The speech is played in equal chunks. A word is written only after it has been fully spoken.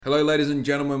Hello ladies and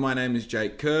gentlemen, my name is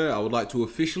Jake Kerr. I would like to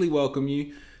officially welcome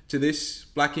you to this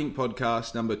Black Ink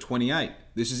podcast number 28.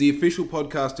 This is the official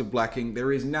podcast of Black Ink.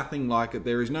 There is nothing like it.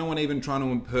 There is no one even trying to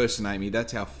impersonate me.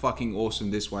 That's how fucking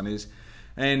awesome this one is.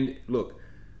 And look,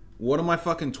 what am I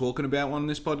fucking talking about on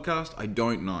this podcast? I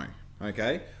don't know,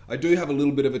 okay? I do have a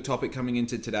little bit of a topic coming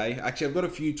into today. Actually, I've got a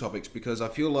few topics because I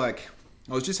feel like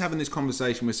I was just having this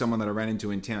conversation with someone that I ran into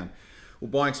in town. We're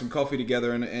buying some coffee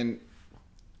together and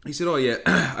he said, oh yeah,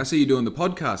 I see you doing the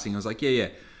podcasting. I was like, yeah.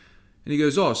 And he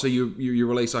goes, oh, so you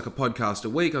release like a podcast a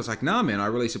week? I was like, nah, man, I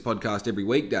release a podcast every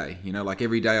weekday. You know, like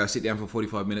every day I sit down for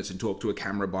 45 minutes and talk to a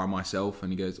camera by myself.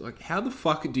 And he goes, like, how the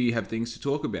fuck do you have things to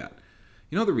talk about?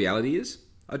 You know what the reality is?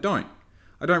 I don't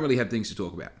really have things to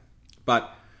talk about.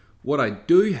 But what I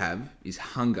do have is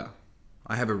hunger.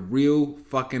 I have a real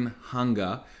fucking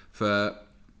hunger for...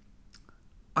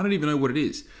 I don't even know what it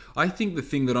is. I think the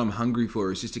thing that I'm hungry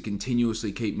for is just to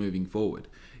continuously keep moving forward.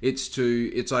 It's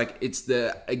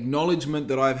the acknowledgement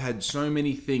that I've had so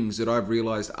many things that I've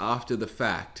realized after the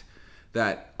fact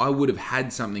that I would have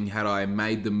had something had I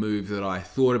made the move that I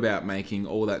thought about making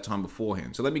all that time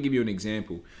beforehand. So let me give you an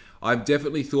example. I've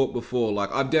definitely thought before,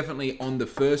 I've definitely on the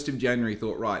 1st of January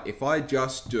thought, right, if I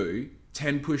just do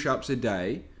 10 push-ups a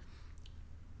day,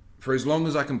 for as long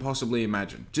as I can possibly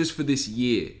imagine, just for this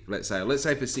year, let's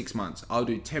say for 6 months, I'll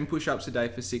do 10 push-ups a day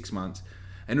for 6 months,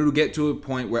 and it'll get to a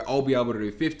point where I'll be able to do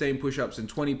 15 push-ups and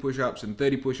 20 push-ups and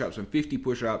 30 push-ups and 50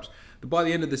 push-ups, but by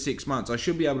the end of the 6 months, I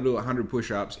should be able to do 100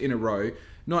 push-ups in a row,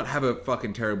 not have a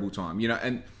fucking terrible time, you know,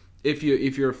 and if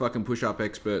you're a fucking push-up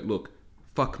expert, look,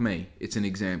 fuck me, it's an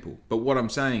example, but what I'm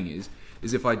saying is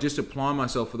if I just apply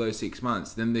myself for those 6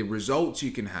 months, then the results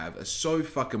you can have are so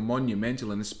fucking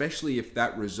monumental, and especially if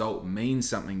that result means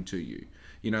something to you.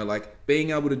 You know, like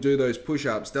being able to do those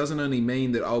push-ups doesn't only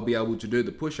mean that I'll be able to do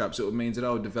the push-ups, it means that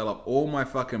I'll develop all my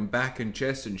fucking back and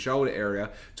chest and shoulder area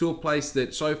to a place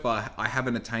that so far I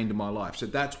haven't attained in my life. So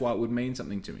that's why it would mean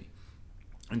something to me.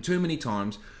 And too many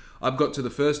times, I've got to the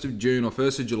 1st of June or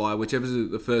 1st of July,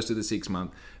 whichever's the first of the 6th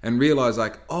month, and realized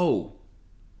like, oh,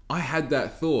 I had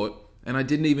that thought, and I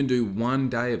didn't even do one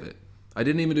day of it. I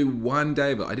didn't even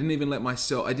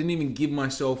give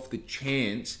myself the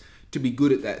chance to be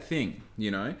good at that thing,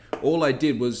 you know? All I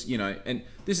did was, you know, and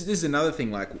this is another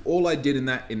thing, like all I did in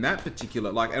that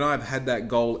particular, like, and I've had that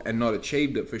goal and not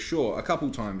achieved it for sure a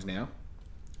couple times now.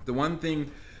 The one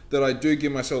thing that I do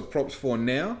give myself props for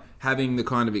now, having the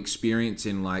kind of experience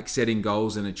in like setting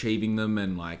goals and achieving them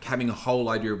and like having a whole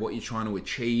idea of what you're trying to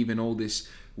achieve and all this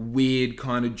weird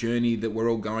kind of journey that we're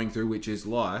all going through, which is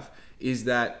life, is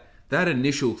that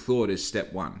initial thought is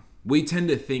step one. We tend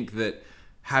to think that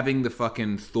having the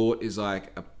fucking thought is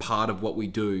like a part of what we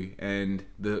do, and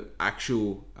the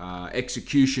actual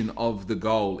execution of the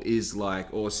goal is like,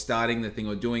 or starting the thing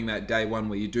or doing that day one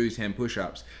where you do 10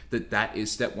 push-ups, that is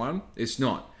step one. It's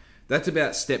not. That's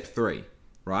about step 3,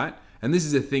 right? And this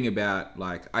is the thing about,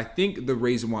 like, I think the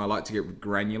reason why I like to get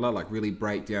granular, like really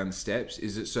break down steps,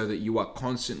 is it so that you are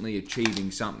constantly achieving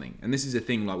something. And this is the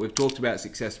thing, like we've talked about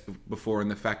success before,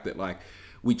 and the fact that like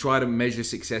we try to measure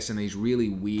success in these really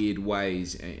weird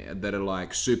ways that are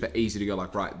like super easy to go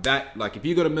like, right, that, like if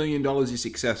you got $1 million, you're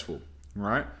successful,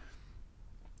 right?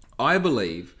 I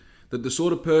believe that the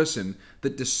sort of person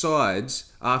that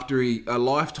decides after a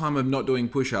lifetime of not doing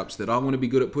push-ups that I want to be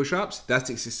good at push-ups, that's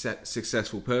a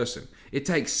successful person. It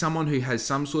takes someone who has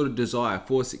some sort of desire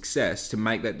for success to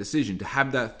make that decision, to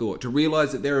have that thought, to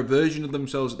realize that they're a version of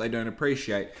themselves that they don't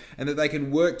appreciate, and that they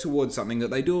can work towards something that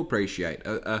they do appreciate,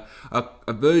 a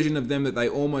version of them that they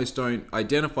almost don't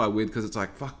identify with, because it's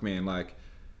like, fuck man, like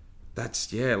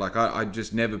that's, yeah, like I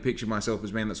just never pictured myself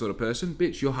as being that sort of person.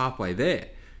 Bitch, you're halfway there.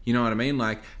 You know what I mean?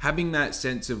 Like having that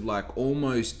sense of like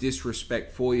almost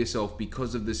disrespect for yourself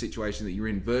because of the situation that you're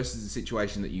in versus the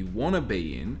situation that you want to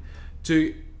be in,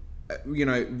 to, you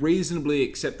know, reasonably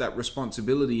accept that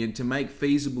responsibility and to make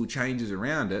feasible changes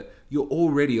around it, you're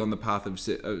already on the path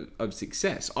of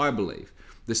success, I believe.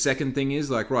 The second thing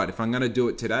is like, right, if I'm going to do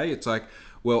it today, it's like,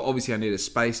 well, obviously I need a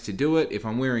space to do it. If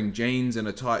I'm wearing jeans and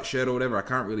a tight shirt or whatever, I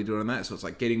can't really do it on that. So it's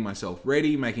like getting myself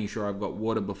ready, making sure I've got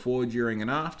water before, during,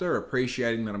 and after,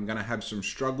 appreciating that I'm going to have some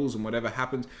struggles and whatever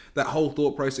happens, that whole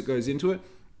thought process that goes into it.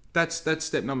 That's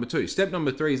step number 2. Step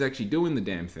number 3 is actually doing the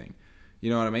damn thing. You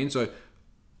know what I mean? So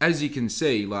as you can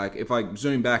see, like if I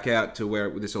zoom back out to where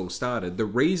this all started, the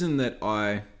reason that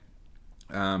I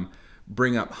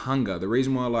bring up hunger, the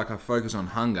reason why I focus on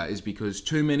hunger is because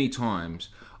too many times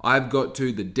I've got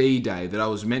to the D-Day that I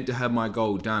was meant to have my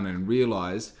goal done and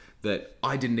realized that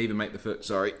I didn't even make the first...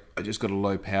 Sorry, I just got a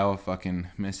low power fucking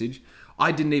message.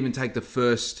 I didn't even take the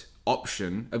first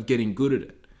option of getting good at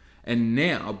it. And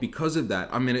now, because of that,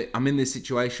 I'm in this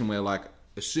situation where, like,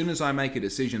 as soon as I make a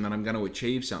decision that I'm going to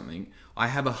achieve something, I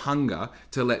have a hunger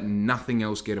to let nothing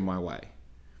else get in my way.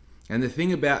 And the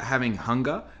thing about having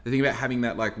hunger, the thing about having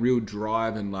that like real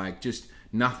drive and like just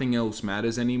nothing else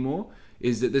matters anymore,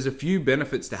 is that there's a few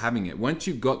benefits to having it. Once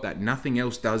you've got that, nothing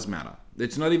else does matter.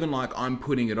 It's not even like I'm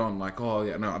putting it on like, oh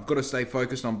yeah, no, I've got to stay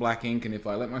focused on black ink, and if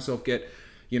I let myself get,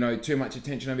 too much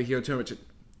attention over here,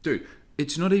 dude,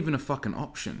 it's not even a fucking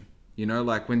option.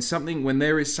 Like when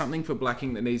there is something for black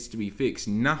ink that needs to be fixed,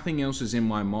 nothing else is in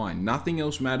my mind. Nothing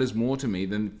else matters more to me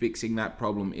than fixing that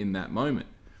problem in that moment.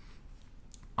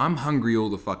 I'm hungry all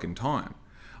the fucking time.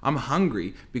 I'm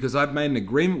hungry because I've made an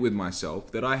agreement with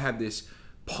myself that I have this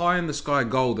pie in the sky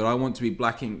goal that I want to be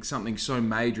black ink something so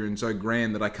major and so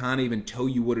grand that I can't even tell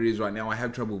you what it is right now. I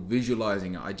have trouble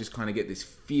visualizing it. I just kind of get this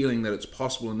feeling that it's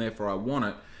possible and therefore I want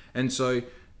it. And so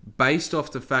based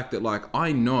off the fact that like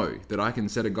I know that I can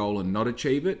set a goal and not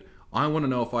achieve it, I want to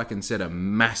know if I can set a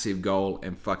massive goal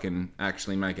and fucking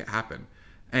actually make it happen.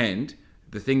 And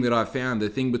the thing that I've found, the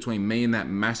thing between me and that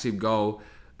massive goal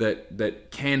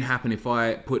that can happen if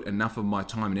I put enough of my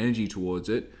time and energy towards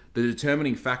it, the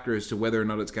determining factor as to whether or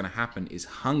not it's going to happen is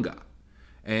hunger.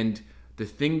 And the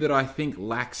thing that I think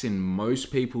lacks in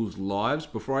most people's lives,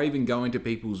 before I even go into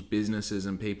people's businesses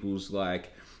and people's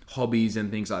like hobbies and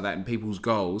things like that and people's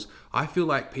goals, I feel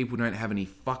like people don't have any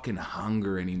fucking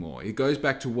hunger anymore. It goes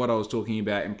back to what I was talking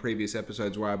about in previous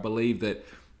episodes where I believe that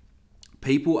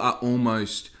people are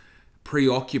almost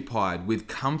preoccupied with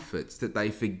comforts that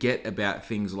they forget about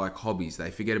things like hobbies.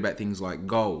 They forget about things like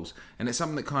goals. And it's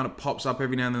something that kind of pops up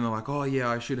every now and then. They're like, oh yeah,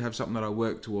 I should have something that I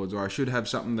work towards, or I should have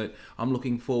something that I'm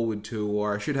looking forward to,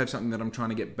 or I should have something that I'm trying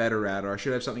to get better at, or I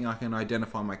should have something I can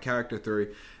identify my character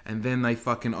through. And then they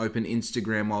fucking open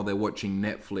Instagram while they're watching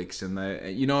Netflix, and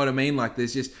they, you know what I mean? Like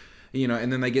there's just,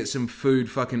 and then they get some food,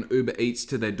 fucking Uber Eats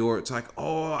to their door. It's like,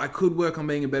 oh, I could work on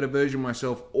being a better version of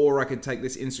myself, or I could take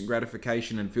this instant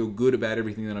gratification and feel good about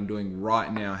everything that I'm doing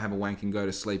right now, have a wank and go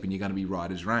to sleep, and you're going to be right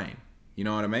as rain. You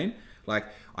know what I mean? Like,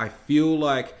 I feel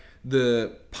like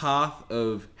the path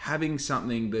of having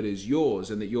something that is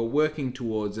yours and that you're working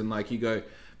towards, and like you go,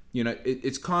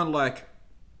 it's kind of like,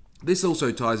 this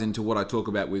also ties into what I talk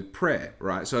about with prayer,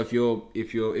 right? So if you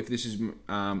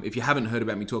haven't heard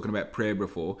about me talking about prayer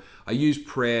before, I use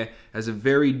prayer as a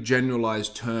very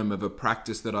generalized term of a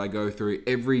practice that I go through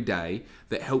every day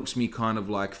that helps me kind of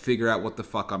like figure out what the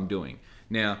fuck I'm doing.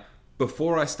 Now,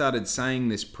 before I started saying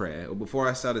this prayer, or before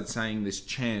I started saying this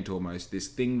chant almost, this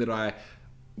thing that I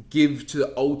give to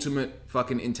the ultimate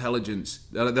fucking intelligence,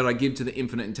 that I give to the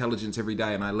infinite intelligence every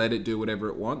day, and I let it do whatever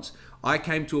it wants, I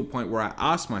came to a point where I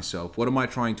asked myself, what am I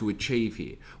trying to achieve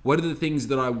here? What are the things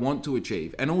that I want to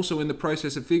achieve? And also in the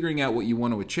process of figuring out what you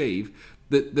want to achieve,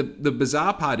 the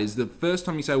bizarre part is the first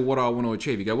time you say, what do I want to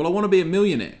achieve? You go, well, I want to be a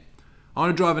millionaire. I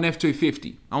want to drive an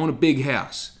F-250. I want a big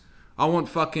house. I want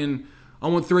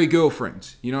 3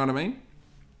 girlfriends. You know what I mean?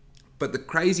 But the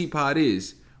crazy part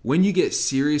is, when you get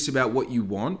serious about what you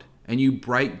want and you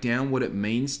break down what it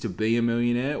means to be a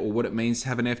millionaire, or what it means to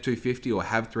have an F-250 or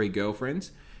have 3 girlfriends,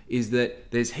 is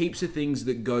that there's heaps of things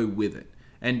that go with it.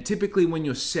 And typically when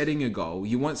you're setting a goal,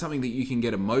 you want something that you can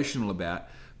get emotional about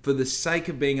for the sake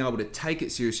of being able to take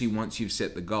it seriously once you've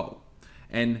set the goal.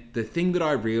 And the thing that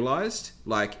I realized,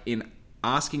 like in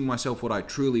asking myself what I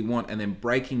truly want and then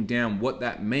breaking down what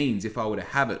that means if I were to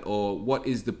have it, or what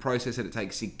is the process that it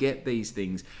takes to get these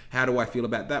things, how do I feel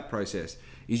about that process,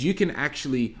 is you can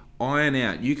actually iron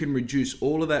out, you can reduce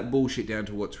all of that bullshit down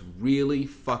to what's really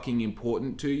fucking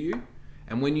important to you.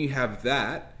 And when you have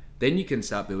that, then you can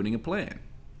start building a plan,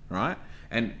 right?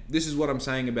 And this is what I'm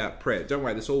saying about prayer. Don't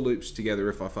worry, this all loops together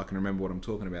if I fucking remember what I'm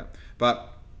talking about.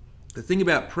 But the thing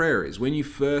about prayer is, when you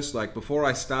first, like before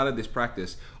I started this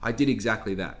practice, I did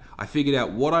exactly that. I figured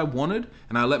out what I wanted,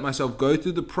 and I let myself go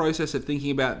through the process of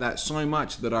thinking about that so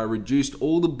much that I reduced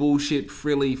all the bullshit,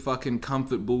 frilly fucking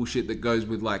comfort bullshit that goes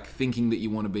with like thinking that you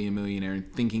want to be a millionaire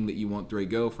and thinking that you want 3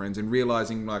 girlfriends, and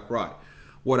realizing like, right,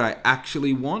 what I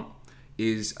actually want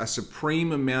is a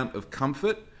supreme amount of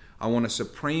comfort. I want a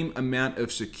supreme amount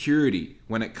of security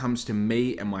when it comes to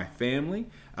me and my family.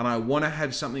 And I want to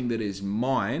have something that is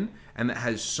mine and that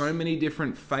has so many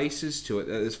different faces to it,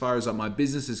 that as far as like my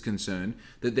business is concerned,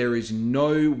 that there is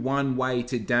no one way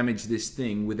to damage this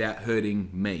thing without hurting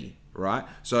me, right?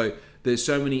 So there's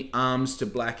so many arms to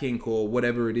black ink, or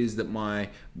whatever it is that my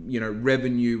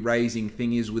revenue raising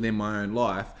thing is within my own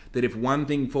life, that if one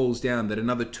thing falls down, that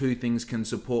another 2 things can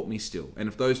support me still. And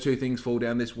if those 2 things fall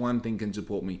down, this one thing can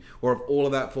support me. Or if all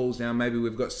of that falls down, maybe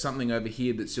we've got something over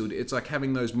here that's still, it's like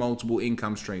having those multiple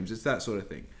income streams. It's that sort of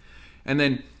thing. And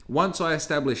then once I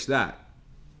establish that,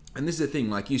 And this is the thing,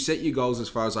 like you set your goals as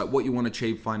far as like what you want to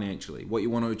achieve financially, what you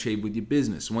want to achieve with your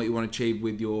business, and what you want to achieve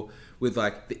with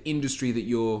like the industry that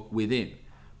you're within.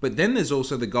 But then there's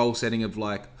also the goal setting of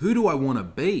like, who do I want to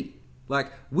be?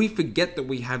 Like, we forget that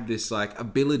we have this like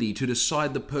ability to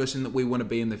decide the person that we want to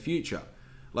be in the future.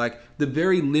 Like, the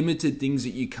very limited things that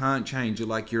you can't change are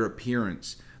like your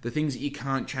appearance. The things that you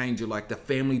can't change are like the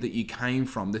family that you came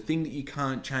from. The thing that you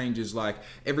can't change is like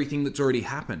everything that's already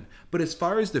happened. But as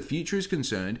far as the future is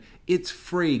concerned, it's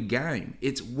free game.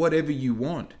 It's whatever you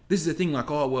want. This is the thing, like,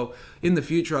 oh, well, in the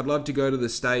future, I'd love to go to the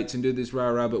States and do this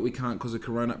rah-rah, but we can't because of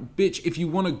Corona. Bitch, if you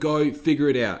want to go, figure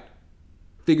it out.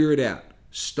 Figure it out.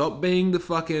 Stop being the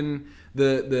fucking,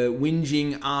 the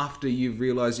whinging after you've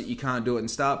realized that you can't do it,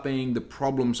 and start being the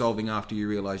problem solving after you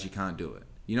realize you can't do it.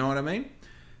 You know what I mean?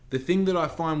 The thing that I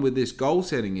find with this goal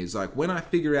setting is like when I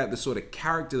figure out the sort of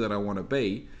character that I want to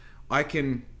be, I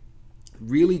can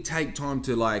really take time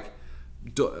to like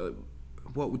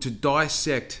to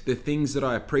dissect the things that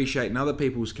I appreciate in other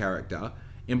people's character,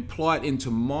 apply it into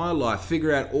my life,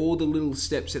 figure out all the little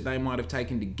steps that they might have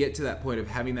taken to get to that point of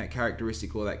having that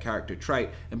characteristic or that character trait,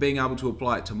 and being able to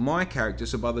apply it to my character.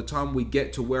 So by the time we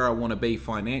get to where I want to be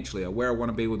financially, or where I want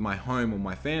to be with my home or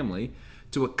my family,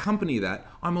 to accompany that,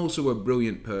 I'm also a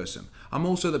brilliant person. I'm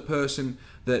also the person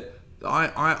that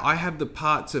I have the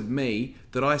parts of me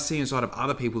that I see inside of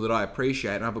other people that I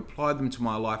appreciate, and I've applied them to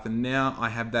my life, and now I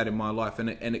have that in my life, and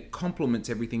it complements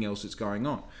everything else that's going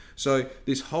on. So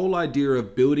this whole idea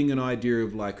of building an idea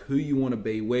of like who you want to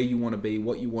be, where you want to be,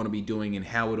 what you want to be doing, and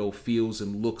how it all feels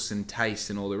and looks and tastes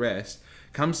and all the rest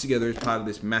comes together as part of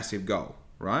this massive goal,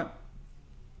 right?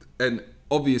 And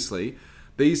obviously,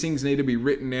 these things need to be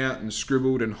written out and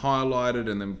scribbled and highlighted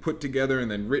and then put together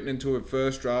and then written into a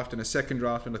first draft and a second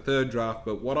draft and a third draft.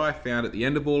 But what I found at the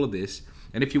end of all of this,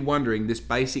 and if you're wondering, this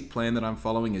basic plan that I'm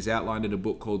following is outlined in a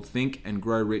book called Think and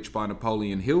Grow Rich by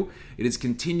Napoleon Hill. It has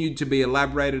continued to be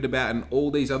elaborated about in all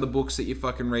these other books that you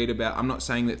fucking read about. I'm not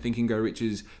saying that Think and Grow Rich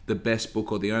is the best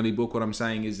book or the only book. What I'm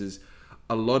saying is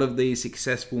a lot of these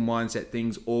successful mindset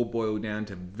things all boil down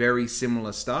to very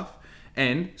similar stuff.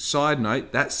 And side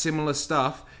note, that similar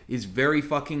stuff is very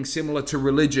fucking similar to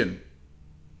religion.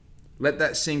 Let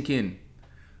that sink in.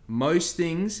 Most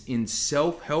things in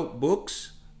self-help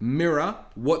books mirror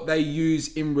what they use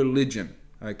in religion.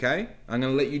 Okay? I'm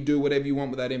going to let you do whatever you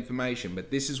want with that information. But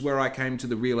this is where I came to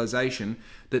the realization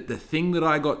that the thing that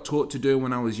I got taught to do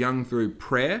when I was young through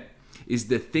prayer is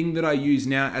the thing that I use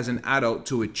now as an adult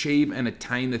to achieve and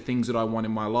attain the things that I want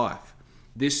in my life.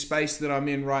 This space that I'm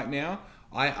in right now,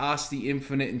 I asked the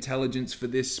infinite intelligence for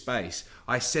this space.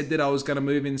 I said that I was going to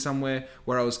move in somewhere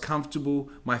where I was comfortable,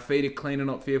 my feet are clean and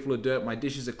not fearful of dirt, my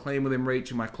dishes are clean within reach,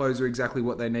 and my clothes are exactly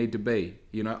what they need to be.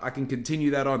 You know, I can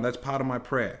continue that on. That's part of my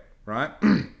prayer, right?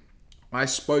 I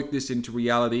spoke this into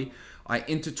reality. I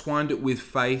intertwined it with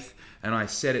faith, and I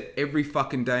said it every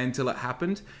fucking day until it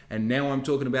happened. And now I'm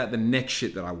talking about the next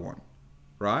shit that I want,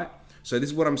 right? So this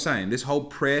is what I'm saying. This whole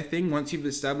prayer thing, once you've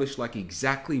established like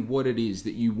exactly what it is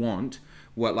that you want,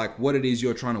 what it is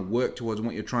you're trying to work towards and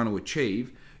what you're trying to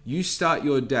achieve, you start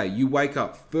your day. You wake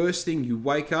up. First thing, you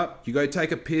wake up, you go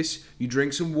take a piss, you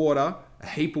drink some water, a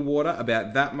heap of water,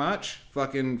 about that much,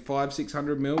 fucking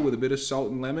 500-600 ml with a bit of salt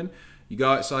and lemon. You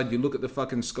go outside, you look at the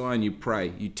fucking sky and you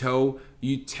pray. You tell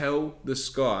the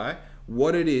sky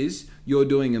what it is you're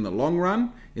doing in the long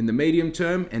run, in the medium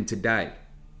term, and today.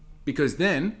 Because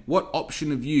then, what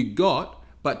option have you got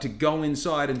but to go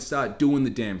inside and start doing the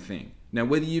damn thing? Now,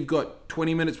 whether you've got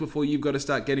 20 minutes before you've got to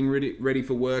start getting ready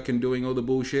for work and doing all the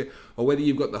bullshit, or whether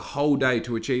you've got the whole day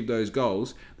to achieve those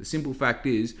goals, the simple fact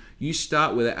is you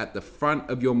start with it at the front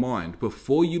of your mind.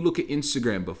 Before you look at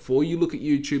Instagram, before you look at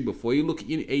YouTube, before you look at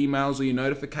your emails or your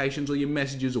notifications or your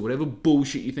messages or whatever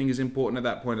bullshit you think is important at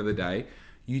that point of the day,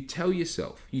 you tell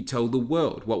yourself, you tell the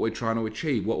world what we're trying to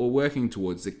achieve, what we're working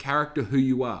towards, the character, who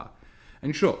you are.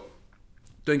 And sure,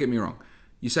 don't get me wrong.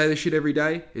 You say this shit every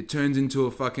day, it turns into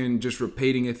a fucking just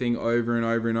repeating a thing over and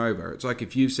over and over. It's like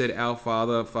if you've said Our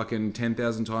Father fucking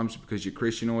 10,000 times because you're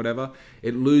Christian or whatever,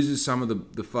 it loses some of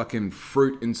the fucking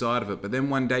fruit inside of it. But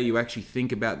then one day you actually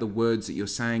think about the words that you're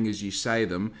saying as you say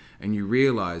them, and you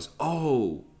realize,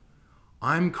 oh,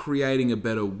 I'm creating a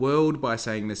better world by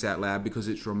saying this out loud because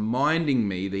it's reminding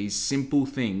me these simple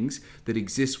things that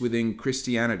exist within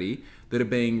Christianity that are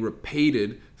being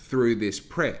repeated through this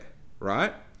prayer,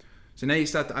 right? So now you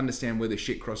start to understand where the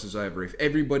shit crosses over. If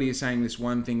everybody is saying this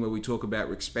one thing where we talk about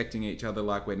respecting each other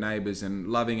like we're neighbors and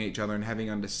loving each other and having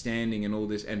understanding and all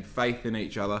this and faith in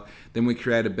each other, then we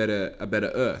create a better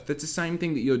earth. That's the same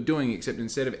thing that you're doing, except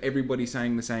instead of everybody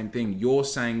saying the same thing, you're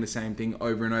saying the same thing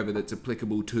over and over that's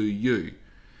applicable to you.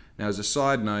 Now, as a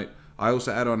side note, I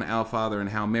also add on Our Father and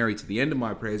Hail Mary to the end of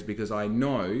my prayers, because I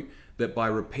know that by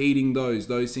repeating those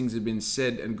things have been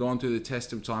said and gone through the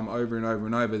test of time over and over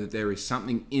and over, that there is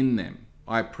something in them.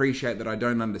 I appreciate that I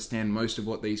don't understand most of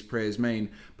what these prayers mean,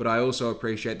 but I also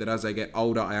appreciate that as I get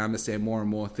older, I understand more and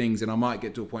more things, and I might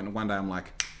get to a point where one day I'm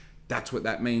like, that's what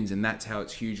that means, and that's how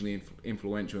it's hugely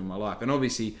influential in my life. And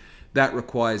obviously, that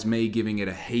requires me giving it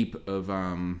a heap of,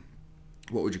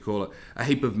 what would you call it? A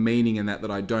heap of meaning in that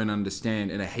I don't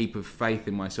understand, and a heap of faith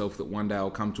in myself that one day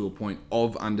I'll come to a point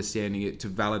of understanding it to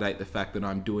validate the fact that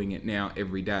I'm doing it now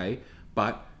every day.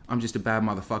 But I'm just a bad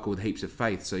motherfucker with heaps of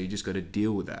faith, so you just got to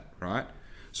deal with that, right?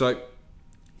 So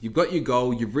you've got your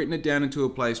goal, you've written it down into a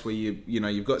place where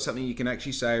you've got something you can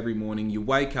actually say every morning. You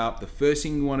wake up, the first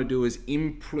thing you want to do is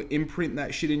imprint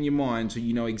that shit in your mind, so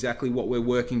you know exactly what we're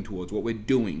working towards, what we're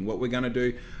doing, what we're going to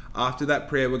do. After that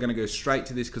prayer, we're going to go straight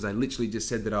to this, because I literally just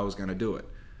said that I was going to do it.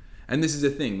 And this is the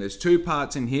thing, there's two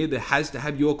parts in here. There has to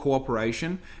have your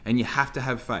cooperation, and you have to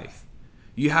have faith.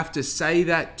 You have to say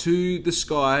that to the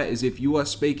sky as if you are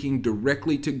speaking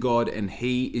directly to God and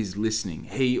He is listening.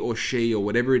 He or she or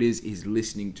whatever it is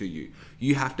listening to you.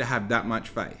 You have to have that much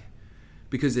faith.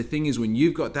 Because the thing is, when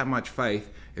you've got that much faith,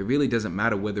 it really doesn't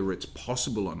matter whether it's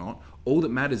possible or not. All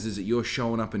that matters is that you're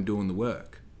showing up and doing the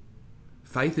work.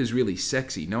 Faith is really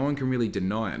sexy. No one can really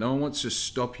deny it. No one wants to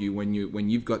stop you when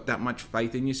you've got that much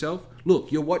faith in yourself.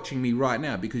 Look, you're watching me right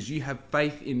now because you have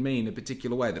faith in me in a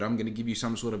particular way, that I'm going to give you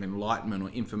some sort of enlightenment or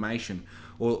information,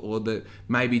 or that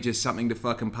maybe just something to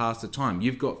fucking pass the time.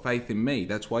 You've got faith in me.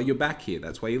 That's why you're back here.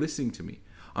 That's why you're listening to me.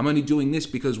 I'm only doing this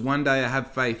because one day I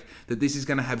have faith that this is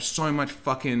going to have so many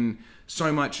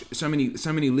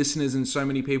listeners and so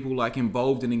many people like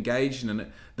involved and engaged in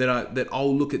it, that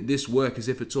I'll look at this work as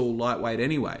if it's all lightweight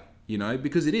anyway,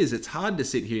 because it is. It's hard to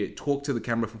sit here, talk to the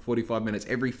camera for 45 minutes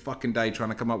every fucking day trying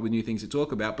to come up with new things to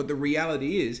talk about. But the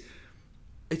reality is,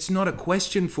 it's not a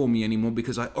question for me anymore,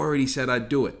 because I already said I'd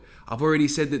do it. I've already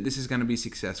said that this is going to be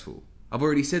successful. I've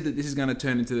already said that this is going to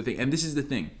turn into the thing. And this is the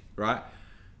thing, right?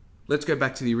 Let's go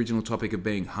back to the original topic of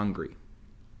being hungry.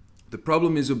 The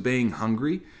problem is with being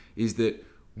hungry is that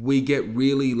we get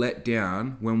really let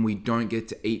down when we don't get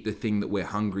to eat the thing that we're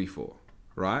hungry for,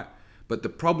 right? But the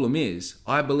problem is,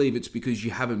 I believe it's because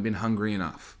you haven't been hungry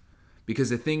enough. Because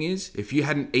the thing is, if you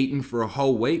hadn't eaten for a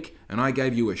whole week and I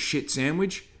gave you a shit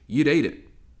sandwich, you'd eat it.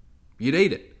 You'd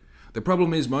eat it. The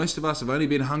problem is, most of us have only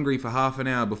been hungry for half an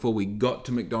hour before we got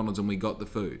to McDonald's and we got the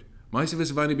food. Most of us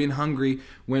have only been hungry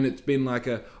when it's been like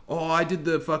I did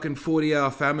the fucking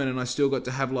 40-hour famine and I still got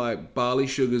to have like barley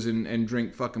sugars and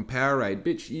drink fucking Powerade.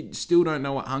 Bitch, you still don't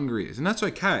know what hungry is. And that's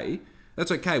okay. That's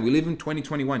okay. We live in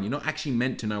 2021. You're not actually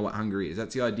meant to know what hungry is.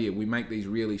 That's the idea. We make these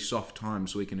really soft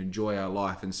times so we can enjoy our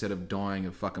life instead of dying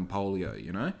of fucking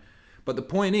polio, But the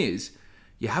point is,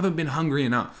 you haven't been hungry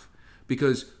enough.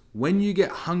 Because when you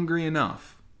get hungry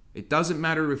enough, it doesn't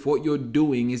matter if what you're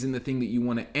doing isn't the thing that you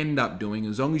want to end up doing,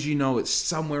 as long as you know it's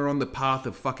somewhere on the path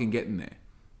of fucking getting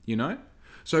there,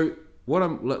 So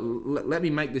let me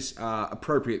make this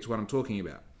appropriate to what I'm talking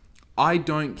about. I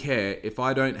don't care if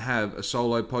I don't have a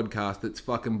solo podcast that's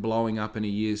fucking blowing up in a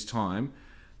year's time,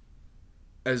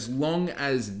 as long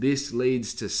as this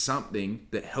leads to something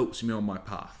that helps me on my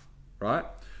path, right?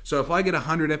 So if I get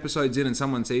 100 episodes in and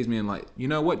someone sees me and like, you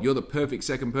know what, you're the perfect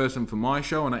second person for my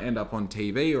show, and I end up on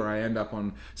TV, or I end up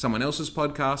on someone else's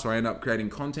podcast, or I end up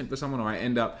creating content for someone, or I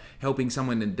end up helping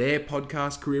someone in their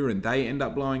podcast career and they end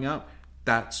up blowing up,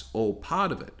 that's all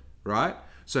part of it, right?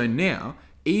 So now,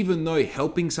 even though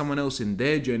helping someone else in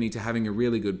their journey to having a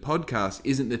really good podcast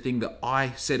isn't the thing that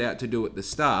I set out to do at the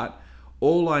start,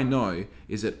 all I know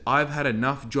is that I've had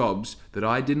enough jobs that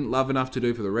I didn't love enough to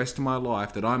do for the rest of my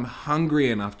life, that I'm hungry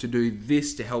enough to do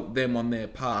this to help them on their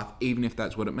path, even if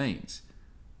that's what it means,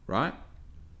 right?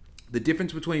 The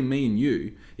difference between me and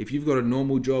you, if you've got a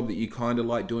normal job that you kind of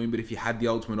like doing, but if you had the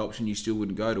ultimate option, you still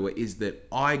wouldn't go to it, is that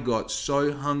I got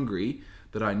so hungry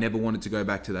that I never wanted to go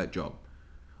back to that job.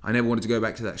 I never wanted to go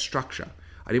back to that structure.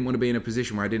 I didn't want to be in a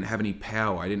position where I didn't have any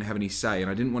power, I didn't have any say, and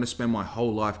I didn't want to spend my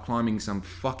whole life climbing some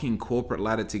fucking corporate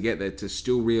ladder to get there, to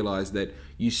still realize that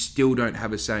you still don't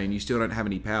have a say and you still don't have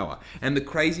any power. And the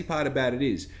crazy part about it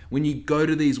is, when you go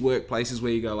to these workplaces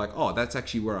where you go like, oh, that's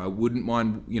actually where I wouldn't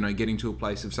mind, getting to a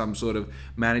place of some sort of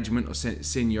management or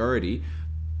seniority,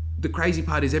 the crazy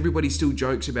part is everybody still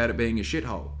jokes about it being a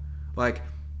shithole. Like,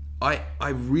 I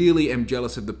really am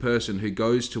jealous of the person who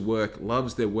goes to work,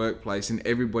 loves their workplace, and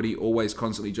everybody always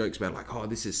constantly jokes about like, oh,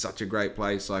 this is such a great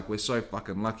place. Like, we're so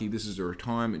fucking lucky. This is a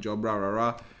retirement job, rah, rah,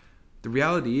 rah. The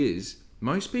reality is,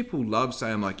 most people love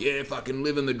saying like, yeah, fucking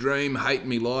living the dream, hate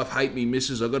me life, hate me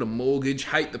missus, I got a mortgage,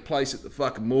 hate the place that the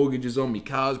fucking mortgage is on, me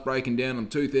car's breaking down, I'm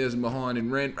 2,000 behind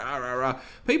in rent, rah, rah, rah.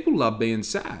 People love being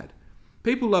sad.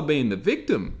 People love being the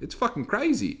victim. It's fucking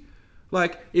crazy.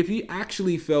 Like, if you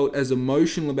actually felt as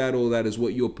emotional about all that as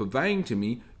what you're purveying to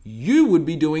me, you would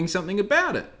be doing something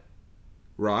about it.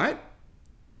 Right?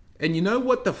 And you know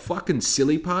what the fucking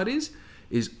silly part is?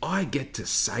 Is I get to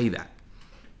say that.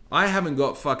 I haven't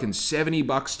got fucking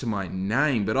 $70 to my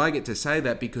name, but I get to say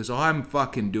that because I'm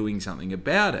fucking doing something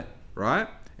about it, right?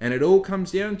 And it all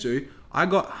comes down to, I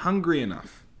got hungry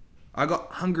enough. I got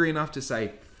hungry enough to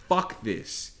say, fuck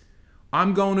this.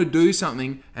 I'm going to do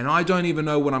something and I don't even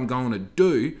know what I'm going to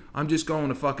do. I'm just going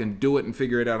to fucking do it and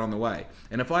figure it out on the way.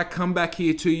 And if I come back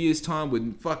here 2 years time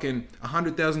with fucking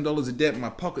 $100,000 of debt and my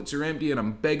pockets are empty and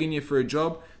I'm begging you for a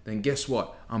job, then guess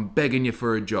what? I'm begging you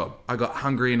for a job. I got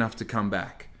hungry enough to come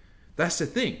back. That's the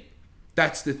thing.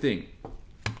 That's the thing.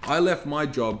 I left my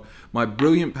job, my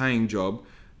brilliant paying job,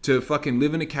 to fucking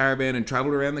live in a caravan and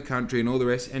travel around the country and all the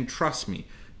rest. And trust me,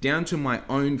 down to my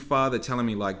own father telling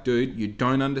me like, dude, you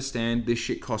don't understand. This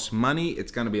shit costs money.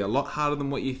 It's going to be a lot harder than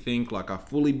what you think. Like I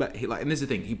fully, and this is the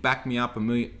thing. He backed me up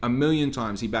a million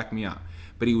times. He backed me up.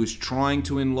 But he was trying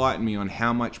to enlighten me on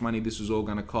how much money this was all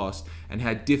going to cost and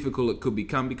how difficult it could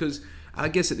become, because I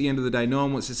guess at the end of the day, no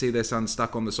one wants to see their son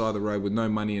stuck on the side of the road with no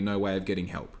money and no way of getting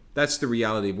help. That's the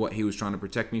reality of what he was trying to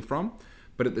protect me from.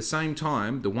 But at the same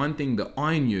time, the one thing that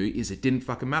I knew is it didn't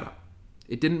fucking matter.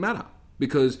 It didn't matter.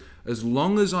 Because as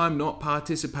long as I'm not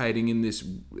participating in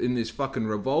this fucking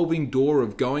revolving door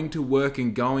of going to work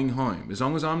and going home, as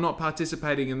long as I'm not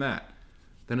participating in that,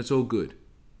 then it's all good.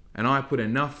 And I put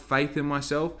enough faith in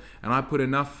myself, and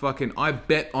I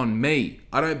bet on me.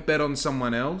 I don't bet on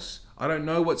someone else. I don't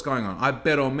know what's going on. I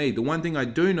bet on me. The one thing I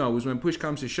do know is when push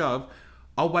comes to shove,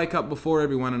 I'll wake up before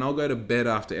everyone and I'll go to bed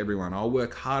after everyone. I'll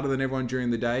work harder than everyone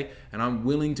during the day, and I'm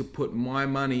willing to put my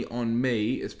money on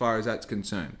me as far as that's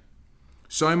concerned.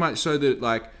 So much so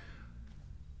that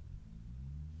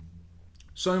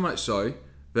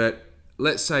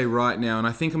let's say right now, and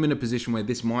I think I'm in a position where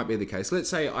this might be the case. Let's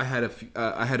say I had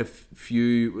a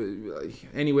few,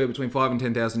 anywhere between $5,000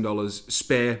 and $10,000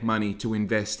 spare money to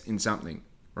invest in something,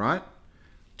 right?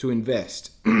 To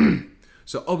invest.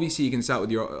 So obviously you can start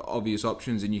with your obvious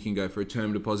options, and you can go for a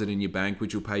term deposit in your bank,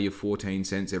 which will pay you 14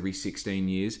 cents every 16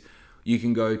 years. You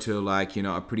can go to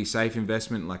a pretty safe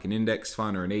investment like an index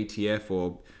fund or an ETF,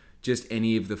 or just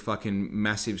any of the fucking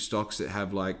massive stocks that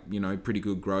have pretty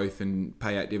good growth and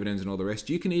pay out dividends and all the rest.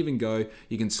 You can even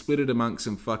split it amongst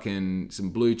some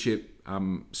blue chip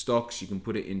stocks. You can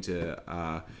put it into,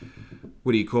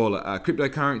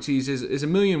 cryptocurrencies. There's a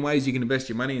million ways you can invest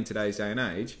your money in today's day and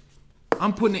age.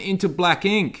 I'm putting it into Black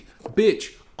Ink.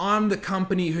 Bitch, I'm the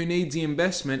company who needs the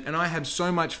investment, and I have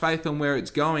so much faith on where it's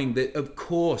going that, of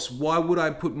course, why would I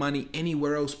put money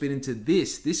anywhere else but into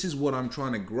this? This is what I'm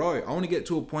trying to grow. I want to get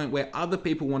to a point where other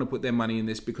people want to put their money in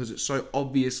this because it's so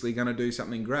obviously going to do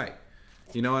something great.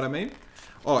 You know what I mean?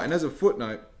 Oh, and as a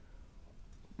footnote,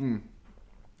 I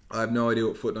have no idea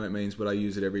what footnote means, but I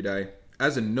use it every day.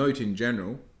 As a note in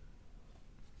general,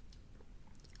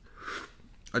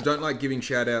 I don't like giving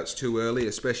shout outs too early,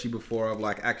 especially before I've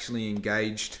actually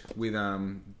engaged with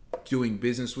doing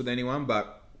business with anyone.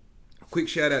 But a quick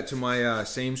shout out to my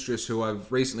seamstress who I've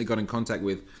recently got in contact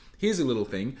with. Here's a little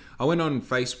thing. I went on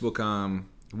Facebook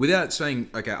without saying,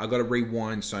 okay, I got to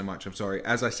rewind so much. I'm sorry.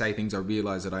 As I say things, I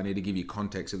realize that I need to give you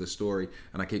context of the story,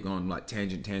 and I keep going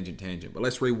tangent. But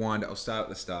let's rewind it. I'll start at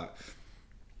the start.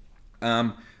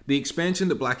 The expansion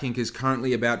that Black Ink is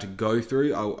currently about to go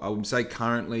through, I would say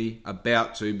currently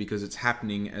about to, because it's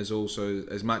happening as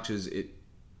much as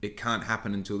it can't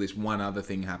happen until this one other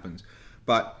thing happens.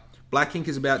 But Black Ink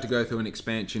is about to go through an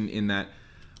expansion in that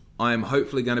I am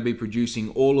hopefully going to be producing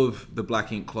all of the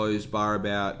Black Ink clothes bar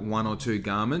about 1 or 2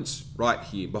 garments right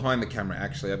here behind the camera.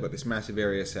 Actually, I've got this massive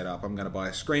area set up. I'm going to buy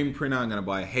a screen printer. I'm going to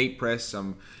buy a heat press.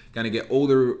 I'm going to get all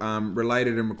the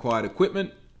related and required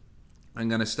equipment. I'm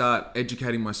going to start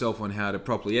educating myself on how to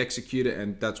properly execute it,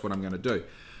 and that's what I'm going to do.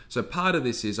 So part of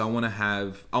this is I want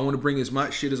to bring as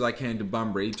much shit as I can to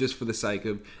Bunbury, just for the sake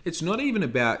of, it's not even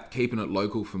about keeping it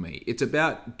local for me. It's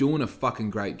about doing a fucking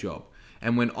great job.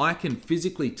 And when I can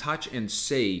physically touch and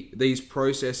see these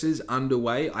processes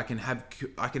underway, I can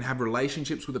have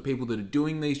relationships with the people that are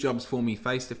doing these jobs for me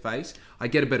face to face. I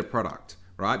get a better product,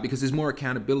 right? Because there's more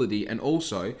accountability, and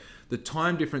also the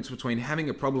time difference between having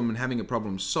a problem and having a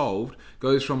problem solved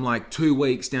goes from 2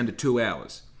 weeks down to 2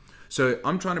 hours. So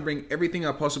I'm trying to bring everything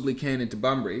I possibly can into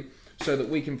Bunbury so that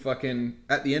we can fucking,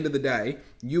 at the end of the day,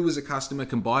 you as a customer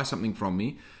can buy something from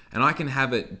me and I can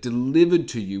have it delivered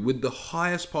to you with the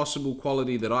highest possible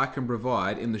quality that I can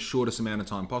provide in the shortest amount of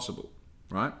time possible,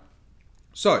 right?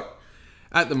 So,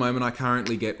 at the moment, I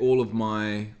currently get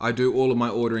I do all of my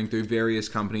ordering through various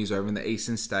companies over in the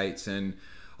eastern states, and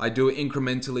I do it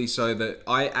incrementally so that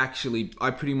I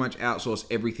pretty much outsource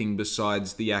everything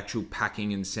besides the actual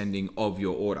packing and sending of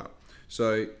your order.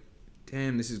 So,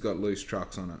 damn, this has got loose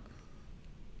trucks on it.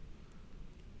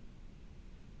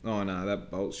 Oh no,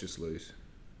 that bolt's just loose.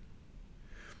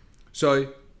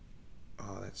 So,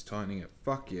 that's tightening it.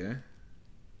 Fuck yeah.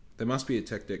 There must be a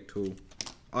tech deck tool.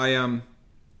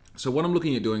 So what I'm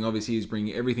looking at doing, obviously, is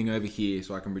bringing everything over here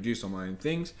so I can produce all my own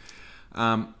things.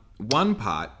 One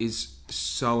part is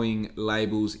sewing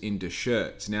labels into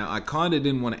shirts. Now, I kind of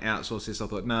didn't want to outsource this. I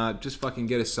thought, nah, just fucking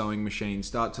get a sewing machine,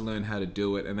 start to learn how to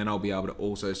do it, and then I'll be able to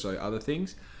also sew other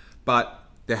things. But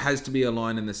there has to be a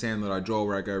line in the sand that I draw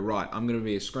where I go, right, I'm going to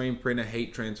be a screen printer,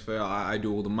 heat transfer, I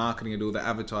do all the marketing, I do all the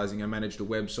advertising, I manage the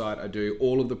website, I do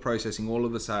all of the processing, all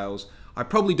of the sales. I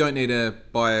probably don't need to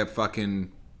buy a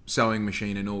fucking sewing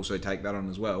machine and also take that on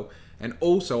as well. And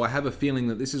also, I have a feeling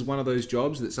that this is one of those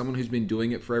jobs that someone who's been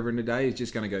doing it forever and a day is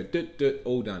just going to go,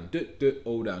 all done,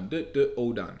 all done,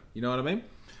 all done. You know what I mean?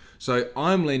 So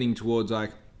I'm leaning towards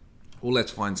like, well,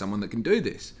 let's find someone that can do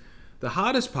this. The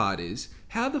hardest part is,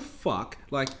 how the fuck,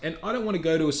 like, and I don't want to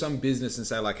go to some business and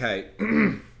say like, hey,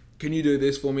 can you do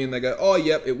this for me? And they go, oh,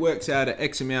 yep, it works out at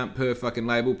X amount per fucking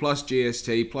label, plus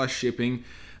GST, plus shipping.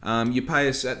 You pay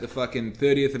us at the fucking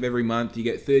 30th of every month. You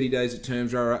get 30 days of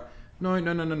terms. Right. No.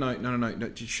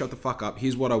 Just shut the fuck up.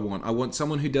 Here's what I want. I want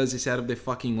someone who does this out of their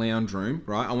fucking lounge room,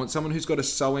 right? I want someone who's got a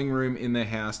sewing room in their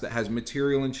house that has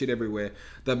material and shit everywhere.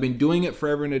 They've been doing it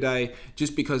forever and a day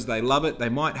just because they love it. They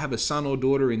might have a son or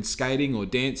daughter in skating or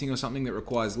dancing or something that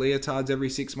requires leotards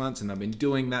every 6 months, and they've been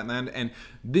doing that, and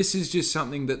this is just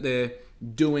something that they're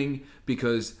doing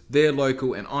because they're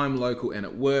local and I'm local and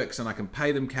it works, and I can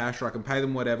pay them cash or I can pay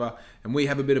them whatever, and we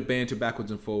have a bit of banter backwards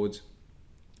and forwards.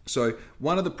 So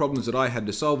one of the problems that I had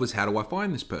to solve was, how do I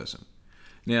find this person?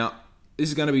 Now, this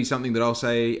is going to be something that I'll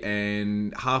say,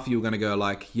 and half of you are going to go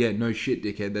like, yeah, no shit,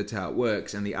 dickhead, that's how it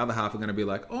works. And the other half are going to be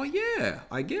like, oh yeah,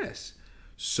 I guess.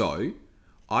 So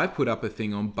I put up a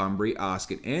thing on Bunbury,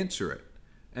 Ask It, Answer It.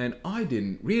 And I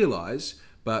didn't realize,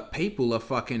 but people are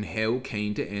fucking hell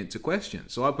keen to answer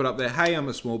questions. So I put up there, hey, I'm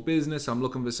a small business. I'm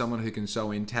looking for someone who can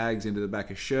sew in tags into the back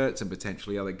of shirts and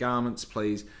potentially other garments.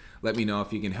 Please let me know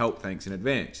if you can help. Thanks in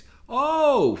advance.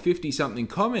 Oh, 50 something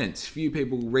comments. Few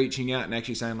people reaching out and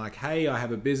actually saying like, hey, I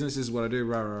have a business. This is what I do.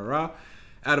 Rah, rah, rah.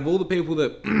 Out of all the people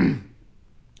that,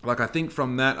 like, I think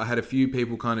from that, I had a few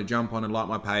people kind of jump on and like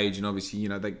my page. And obviously, you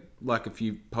know, they like a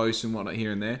few posts and whatnot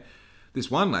here and there.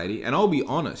 This one lady, and I'll be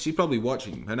honest, she's probably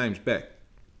watching. Her name's Beck.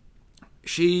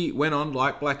 She went on,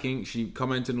 like Black Ink. She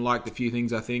commented and liked a few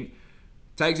things, I think.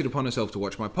 Takes it upon herself to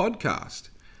watch my podcast.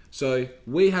 So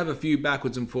we have a few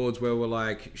backwards and forwards where we're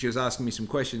like, she was asking me some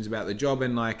questions about the job,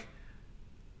 and like,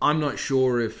 I'm not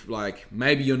sure if like,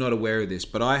 maybe you're not aware of this,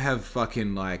 but I have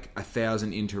fucking like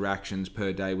 1,000 interactions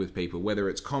per day with people, whether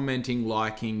it's commenting,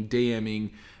 liking,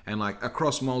 DMing, and like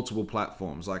across multiple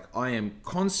platforms. Like, I am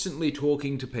constantly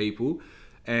talking to people,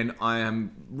 and I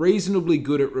am reasonably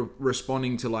good at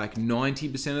responding to like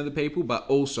 90% of the people, but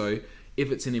also, if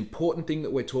it's an important thing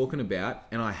that we're talking about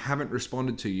and I haven't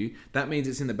responded to you, that means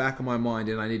it's in the back of my mind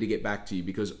and I need to get back to you,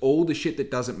 because all the shit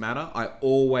that doesn't matter, I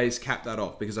always cap that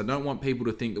off, because I don't want people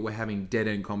to think that we're having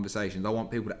dead-end conversations. I want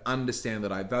people to understand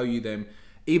that I value them,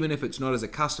 even if it's not as a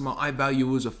customer. I value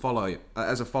you as a follower.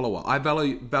 I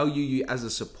value you as a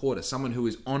supporter, someone who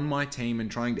is on my team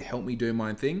and trying to help me do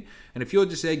my thing. And if you're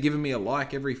just there giving me a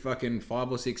like every fucking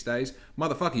 5 or 6 days,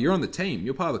 motherfucker, you're on the team.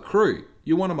 You're part of the crew.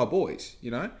 You're one of my boys,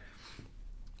 you know?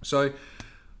 So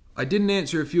I didn't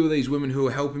answer a few of these women who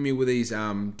were helping me with these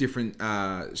different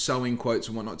sewing quotes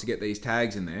and whatnot to get these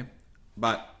tags in there.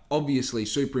 But obviously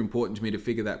super important to me to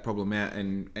figure that problem out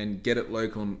and get it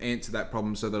local and answer that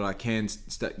problem so that I can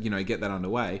get that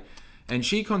underway. And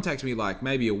she contacted me like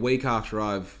maybe a week after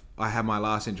I had my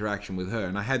last interaction with her.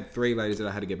 And I had 3 ladies that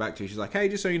I had to get back to. She's like, hey,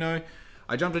 just so you know,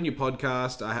 I jumped on your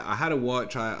podcast. I had a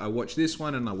watch. I watched this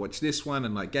one and I watched this one,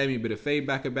 and like gave me a bit of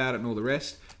feedback about it and all the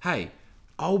rest. Hey,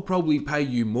 I'll probably pay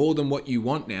you more than what you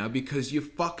want now because you're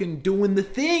fucking doing the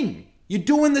thing. You're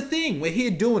doing the thing. We're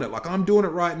here doing it. Like, I'm doing it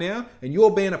right now, and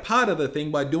you're being a part of the thing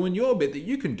by doing your bit that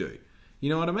you can do. You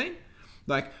know what I mean?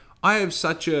 Like, I have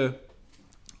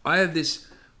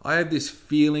this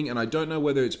feeling, and I don't know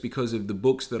whether it's because of the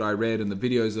books that I read and the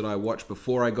videos that I watched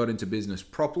before I got into business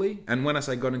properly. And when I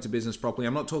say got into business properly,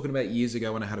 I'm not talking about years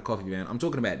ago when I had a coffee van. I'm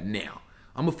talking about now.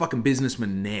 I'm a fucking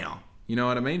businessman now. You know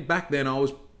what I mean? Back then I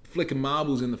was flicking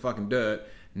marbles in the fucking dirt.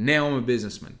 Now I'm a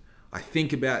businessman. I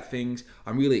think about things.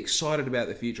 I'm really excited about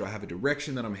the future. I have a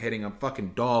direction that I'm heading. I'm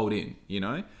fucking dialed in, you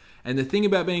know? And the thing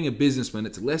about being a businessman,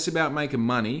 it's less about making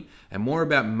money and more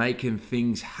about making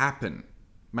things happen.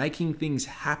 Making things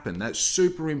happen. That's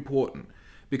super important.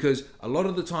 Because a lot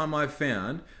of the time I've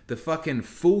found the fucking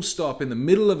full stop in the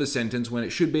middle of a sentence when it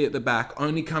should be at the back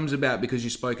only comes about because you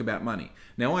spoke about money.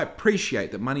 Now I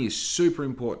appreciate that money is super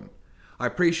important. I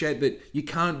appreciate that you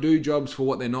can't do jobs for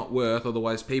what they're not worth,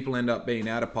 otherwise people end up being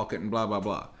out of pocket and blah, blah,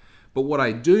 blah. But what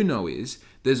I do know is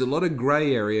there's a lot of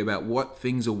gray area about what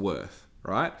things are worth,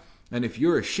 right? And if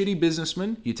you're a shitty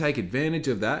businessman, you take advantage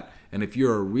of that. And if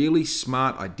you're a really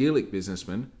smart, idyllic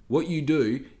businessman, what you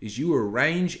do is you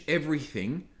arrange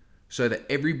everything so that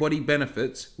everybody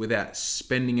benefits without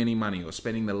spending any money or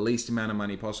spending the least amount of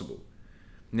money possible.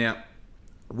 Now,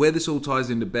 where this all ties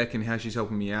into Beck and how she's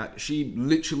helping me out, she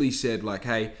literally said like,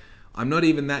 hey, I'm not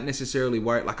even that necessarily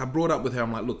worried. Like I brought up with her,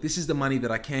 I'm like, look, this is the money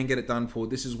that I can get it done for.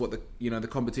 This is what the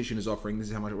competition is offering. This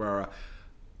is how much.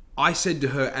 I said to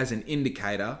her as an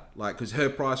indicator, like, because her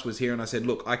price was here, and I said,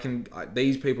 look,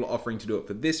 these people are offering to do it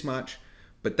for this much,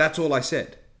 but that's all I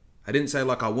said. I didn't say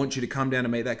like, I want you to come down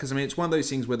and make that, because I mean, it's one of those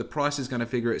things where the price is going to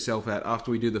figure itself out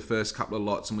after we do the first couple of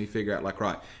lots and we figure out like,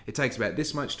 right, it takes about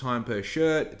this much time per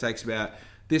shirt. It takes about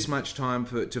this much time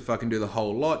to fucking do the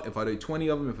whole lot. If I do 20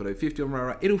 of them, if I do 50 of them,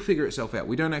 right, it'll figure itself out.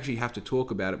 We don't actually have to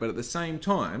talk about it, but at the same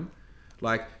time,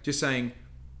 like just saying,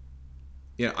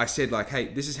 you know, I said like, hey,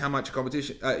 this is how much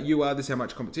competition you are. This is how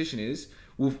much competition is.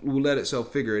 We'll let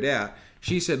itself figure it out.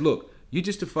 She said, look, you're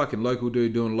just a fucking local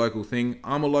dude doing a local thing.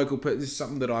 I'm a local person. This is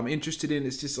something that I'm interested in.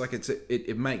 It's just like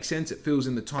it makes sense. It fills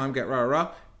in the time gap.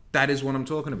 That is what I'm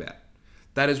talking about.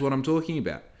 That is what I'm talking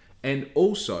about. And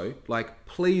also, like,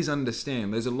 please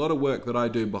understand, there's a lot of work that I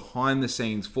do behind the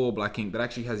scenes for Black Ink that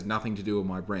actually has nothing to do with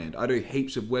my brand. I do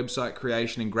heaps of website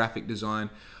creation and graphic design.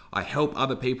 I help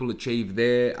other people achieve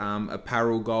their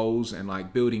apparel goals and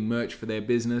like building merch for their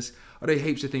business. I do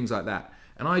heaps of things like that.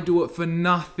 And I do it for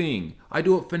nothing. I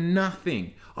do it for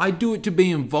nothing. I do it to be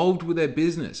involved with their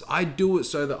business. I do it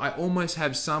so that I almost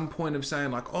have some point of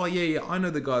saying like, oh yeah, I know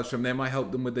the guys from them. I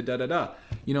help them with the da-da-da.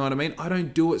 You know what I mean? I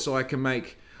don't do it so I can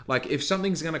make, like if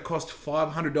something's going to cost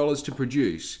 $500 to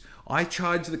produce, I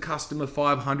charge the customer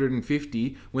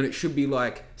 $550 when it should be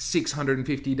like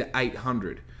 $650 to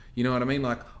 $800. You know what I mean?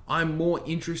 Like I'm more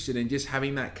interested in just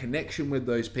having that connection with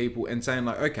those people and saying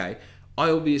like, okay, I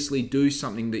obviously do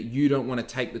something that you don't want to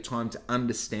take the time to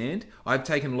understand. I've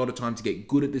taken a lot of time to get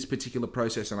good at this particular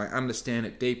process and I understand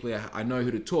it deeply. I know who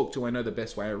to talk to. I know the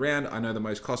best way around. I know the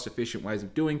most cost efficient ways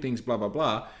of doing things, blah, blah,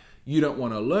 blah. You don't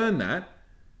want to learn that.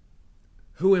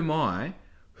 Who am I?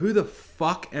 Who the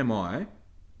fuck am I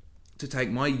to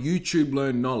take my YouTube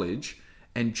learned knowledge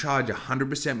and charge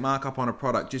 100% markup on a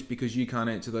product just because you can't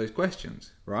answer those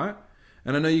questions, right?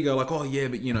 And I know you go like, oh yeah,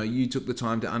 but you know, you took the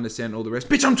time to understand all the rest.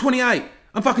 Bitch, I'm 28.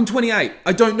 I'm fucking 28.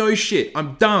 I don't know shit.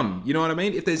 I'm dumb. You know what I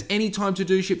mean? If there's any time to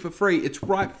do shit for free, it's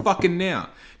right fucking now.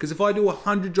 Because if I do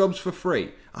 100 jobs for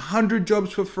free, 100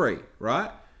 jobs for free, right?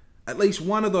 At least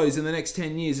one of those in the next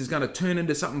 10 years is going to turn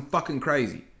into something fucking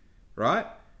crazy, right?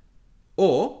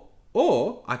 Or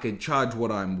I could charge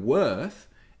what I'm worth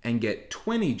and get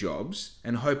 20 jobs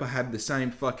and hope I have the same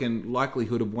fucking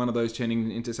likelihood of one of those turning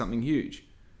into something huge.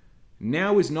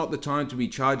 Now is not the time to be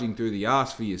charging through the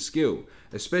ass for your skill.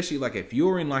 Especially like if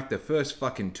you're in like the first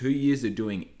fucking 2 years of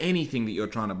doing anything that you're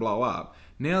trying to blow up,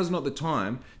 now's not the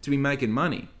time to be making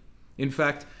money. In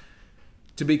fact,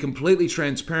 to be completely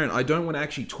transparent, I don't want to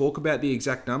actually talk about the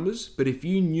exact numbers, but if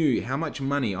you knew how much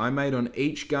money I made on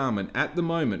each garment at the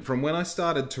moment, from when I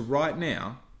started to right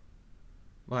now,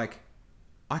 like,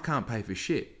 I can't pay for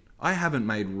shit. I haven't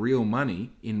made real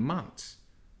money in months,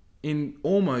 in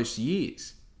almost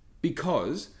years.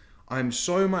 Because I'm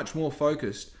so much more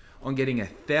focused on getting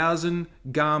 1,000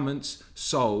 garments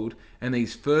sold in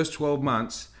these first 12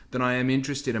 months than I am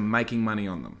interested in making money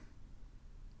on them.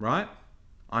 Right?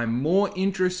 I'm more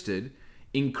interested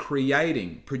in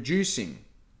producing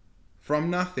from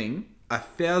nothing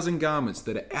 1,000 garments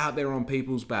that are out there on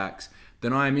people's backs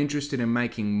than I am interested in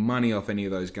making money off any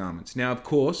of those garments. Now, of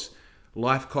course,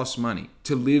 life costs money.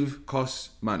 To live costs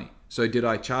money. So did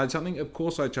I charge something? Of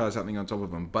course I charge something on top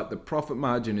of them. But the profit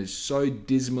margin is so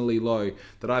dismally low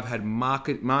that I've had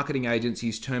marketing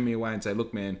agencies turn me away and say,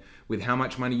 look, man, with how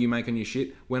much money you make on your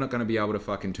shit, we're not going to be able to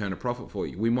fucking turn a profit for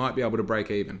you. We might be able to break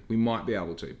even. We might be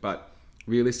able to. But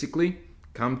realistically,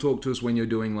 come talk to us when you're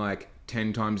doing like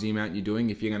 10 times the amount you're doing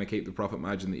if you're going to keep the profit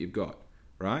margin that you've got,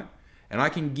 right? And I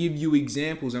can give you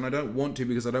examples, and I don't want to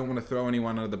because I don't want to throw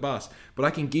anyone under the bus, but I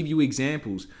can give you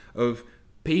examples of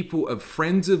people, of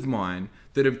friends of mine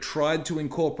that have tried to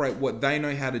incorporate what they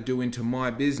know how to do into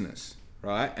my business,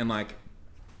 right? And like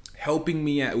helping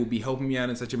me out, it will be helping me out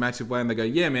in such a massive way. And they go,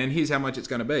 yeah, man, here's how much it's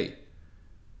going to be.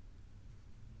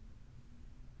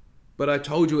 But I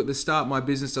told you at the start, my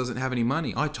business doesn't have any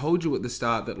money. I told you at the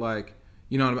start that like,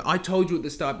 you know what I mean? I told you at the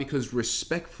start because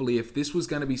respectfully, if this was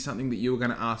going to be something that you were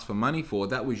going to ask for money for,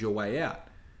 that was your way out.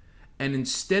 And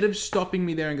instead of stopping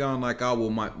me there and going like, oh,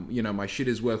 well, my shit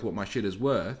is worth what my shit is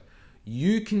worth,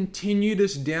 you continued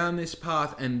us down this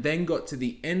path and then got to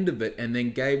the end of it and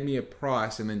then gave me a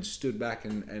price and then stood back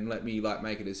and let me like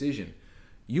make a decision.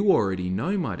 You already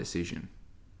know my decision.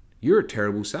 You're a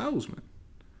terrible salesman.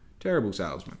 Terrible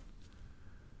salesman.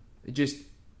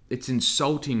 It's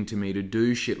insulting to me to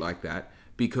do shit like that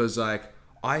because like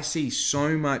I see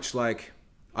so much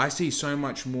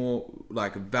more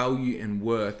like value and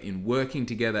worth in working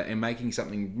together and making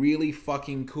something really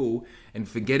fucking cool and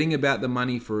forgetting about the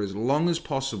money for as long as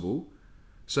possible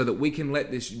so that we can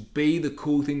let this be the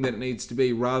cool thing that it needs to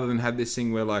be rather than have this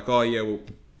thing where like, oh yeah, well,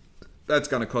 that's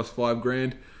going to cost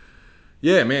 $5,000.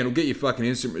 Yeah, man, it'll get you fucking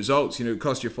instant results. You know, it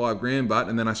costs you $5,000, but,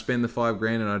 and then I spend the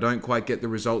 $5,000 and I don't quite get the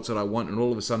results that I want. And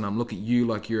all of a sudden I'm looking at you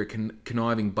like you're a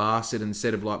conniving bastard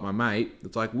instead of like my mate.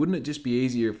 It's like, wouldn't it just be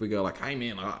easier if we go like, hey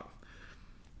man,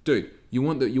 dude, you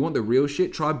want the real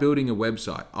shit? Try building a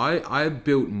website. I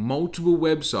built multiple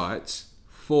websites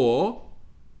for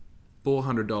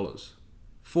 $400.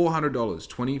 $400,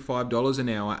 $25 an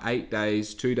hour, 8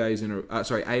 days, 2 days 8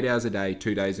 hours a day,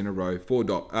 2 days in a row,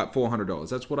 $400.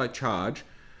 That's what I charge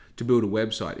to build a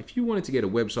website. If you wanted to get a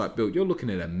website built, you're looking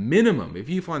at a minimum. If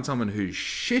you find someone who's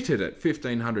shit at it,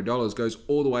 $1,500 goes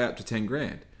all the way up to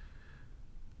 $10,000.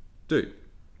 Dude,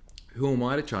 who am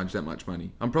I to charge that much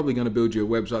money? I'm probably going to build you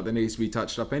a website that needs to be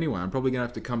touched up anyway. I'm probably going to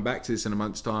have to come back to this in a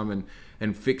month's time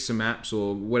and fix some apps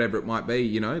or whatever it might be,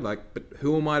 you know, like, but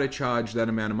who am I to charge that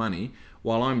amount of money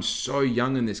while I'm so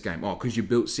young in this game? Oh, because you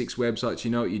built 6 websites,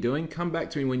 you know what you're doing? Come back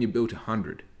to me when you built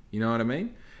 100. You know what I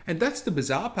mean? And that's the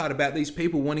bizarre part about these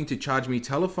people wanting to charge me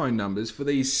telephone numbers for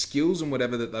these skills and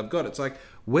whatever that they've got. It's like,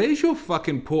 where's your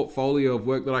fucking portfolio of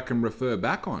work that I can refer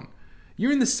back on?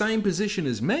 You're in the same position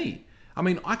as me. I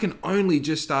mean, I can only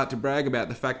just start to brag about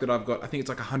the fact that I've got, I think it's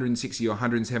like 160 or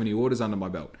 170 orders under my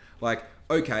belt. Like,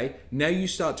 okay, now you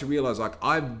start to realize like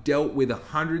I've dealt with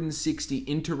 160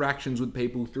 interactions with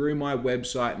people through my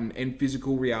website and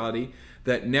physical reality,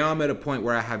 that now I'm at a point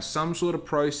where I have some sort of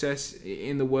process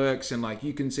in the works, and like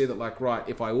you can see that like, right,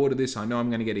 if I order this, I know I'm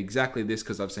going to get exactly this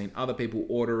because I've seen other people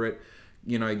order it,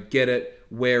 you know, get it,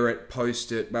 wear it,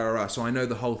 post it, blah, blah, blah. So I know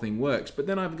the whole thing works. But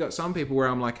then I've got some people where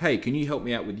I'm like, hey, can you help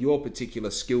me out with your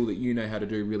particular skill that you know how to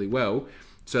do really well,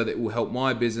 so that it will help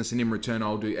my business, and in return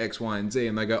I'll do X, Y, and Z.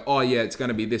 And they go, oh yeah, it's going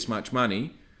to be this much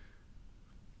money.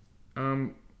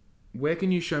 Where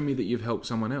can you show me that you've helped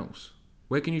someone else?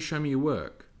 Where can you show me your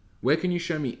work? Where can you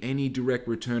show me any direct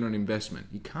return on investment?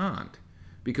 You can't,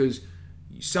 because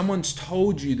someone's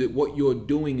told you that what you're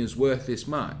doing is worth this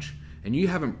much, and you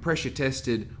haven't pressure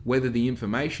tested whether the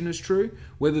information is true,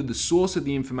 whether the source of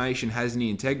the information has any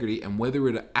integrity, and whether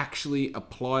it actually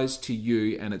applies to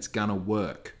you and it's gonna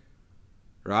work.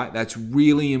 Right? That's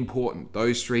really important.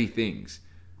 Those 3 things.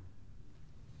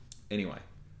 Anyway,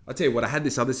 I'll tell you what, I had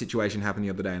this other situation happen the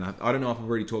other day, and I don't know if I've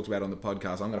already talked about it on the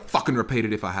podcast. I'm going to fucking repeat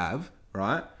it if I have,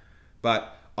 right?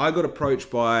 But I got approached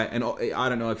by, and I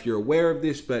don't know if you're aware of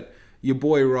this, but your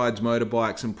boy rides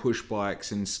motorbikes and push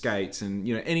bikes and skates and,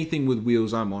 you know, anything with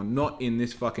wheels I'm on. Not in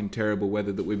this fucking terrible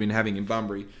weather that we've been having in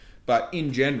Bunbury, but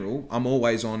in general, I'm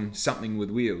always on something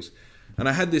with wheels. And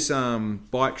I had this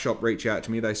bike shop reach out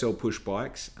to me. They sell push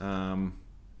bikes,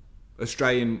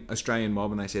 Australian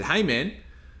mob, and they said, hey man,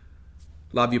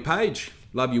 love your page,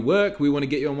 love your work, we want to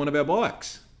get you on one of our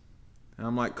bikes. And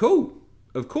I'm like, cool,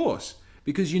 of course.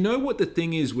 Because you know what the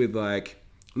thing is with like,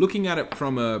 looking at it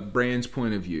from a brand's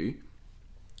point of view,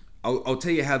 I'll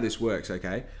tell you how this works,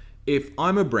 okay? If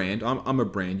I'm a brand, I'm a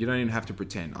brand, you don't even have to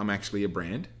pretend, I'm actually a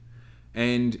brand.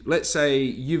 And let's say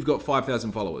you've got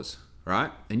 5,000 followers,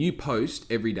 right? And you post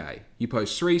every day. You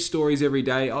post 3 stories every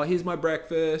day. Oh, here's my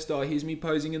breakfast. Oh, here's me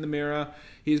posing in the mirror.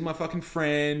 Here's my fucking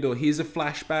friend. Or here's a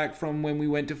flashback from when we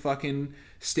went to fucking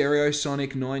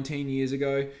Stereosonic 19 years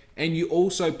ago. And you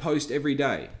also post every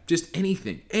day. Just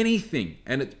anything.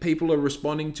 And people are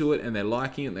responding to it and they're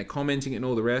liking it and they're commenting it and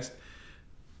all the rest.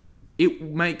 It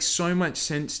makes so much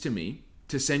sense to me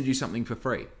to send you something for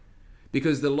free.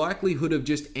 Because the likelihood of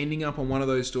just ending up on one of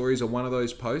those stories or one of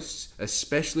those posts,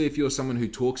 especially if you're someone who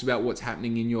talks about what's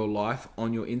happening in your life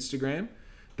on your Instagram,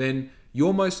 then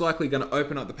you're most likely going to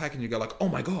open up the package and go like, oh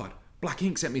my God, Black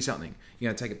Ink sent me something. You're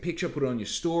going to take a picture, put it on your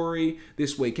story.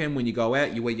 This weekend when you go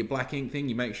out, you wear your Black Ink thing,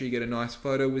 you make sure you get a nice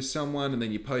photo with someone, and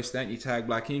then you post that and you tag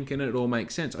Black Ink and it all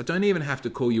makes sense. I don't even have to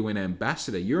call you an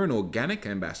ambassador. You're an organic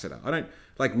ambassador. I don't,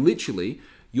 like literally,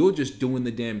 you're just doing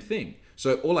the damn thing.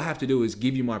 So all I have to do is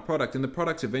give you my product, and the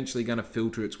product's eventually going to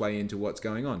filter its way into what's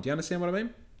going on. Do you understand what I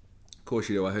mean? Of course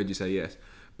you do. I heard you say yes.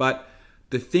 But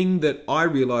the thing that I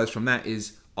realized from that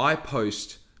is I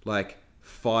post like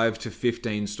 5 to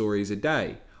 15 stories a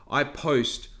day. I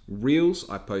post reels,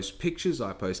 I post pictures,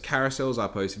 I post carousels, I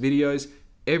post videos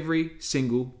every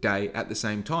single day at the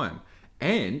same time.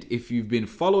 And if you've been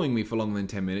following me for longer than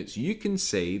 10 minutes, you can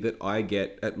see that I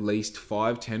get at least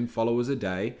 5-10 followers a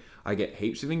day. I get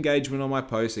heaps of engagement on my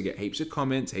posts. I get heaps of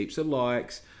comments, heaps of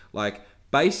likes. Like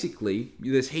basically,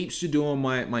 there's heaps to do on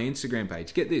my Instagram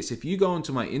page. Get this, if you go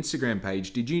onto my Instagram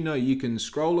page, did you know you can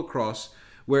scroll across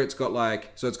where it's got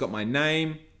like, so it's got my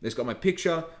name, it's got my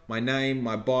picture, my name,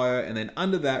 my bio, and then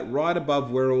under that, right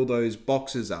above where all those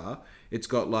boxes are, it's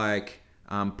got like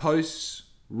posts,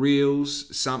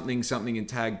 reels, something, and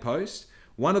tag post.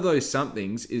 One of those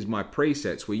somethings is my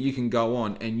presets where you can go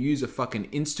on and use a fucking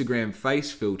Instagram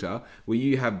face filter where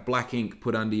you have Black Ink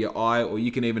put under your eye, or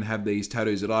you can even have these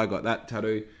tattoos that I got, that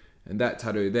tattoo and that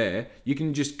tattoo there. You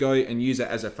can just go and use it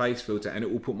as a face filter and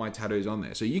it will put my tattoos on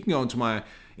there. So you can go onto my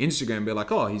Instagram and be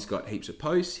like, oh, he's got heaps of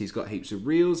posts, he's got heaps of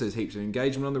reels, there's heaps of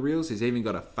engagement on the reels, he's even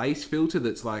got a face filter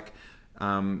that's like,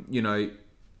 you know,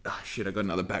 oh shit, I got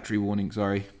another battery warning,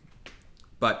 sorry.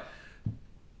 But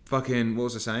fucking, what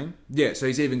was I saying? Yeah, so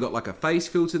he's even got like a face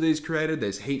filter that he's created.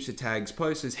 There's heaps of tags,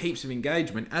 posts, there's heaps of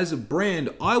engagement. As a brand,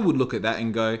 I would look at that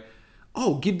and go,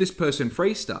 oh, give this person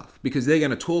free stuff because they're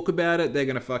going to talk about it. They're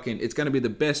going to fucking, it's going to be the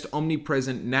best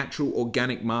omnipresent, natural,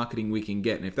 organic marketing we can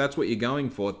get. And if that's what you're going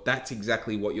for, that's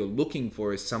exactly what you're looking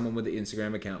for, is someone with an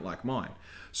Instagram account like mine.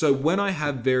 So when I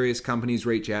have various companies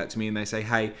reach out to me and they say,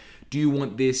 hey, do you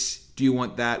want this? Do you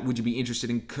want that? Would you be interested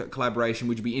in collaboration?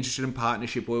 Would you be interested in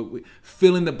partnership? Or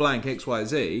fill in the blank,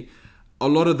 XYZ. A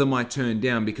lot of them I turn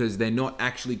down because they're not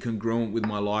actually congruent with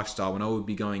my lifestyle, and I would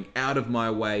be going out of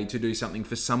my way to do something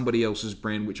for somebody else's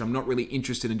brand, which I'm not really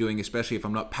interested in doing, especially if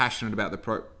I'm not passionate about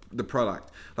the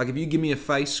product. Like if you give me a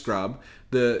face scrub,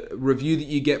 the review that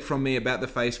you get from me about the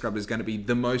face scrub is going to be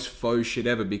the most faux shit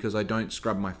ever because I don't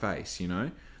scrub my face, you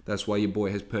know? That's why your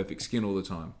boy has perfect skin all the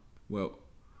time. Well,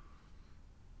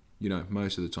 you know,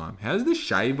 most of the time. How's the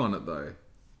shave on it though?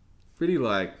 Pretty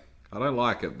like, I don't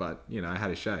like it, but you know, I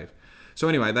had a shave. So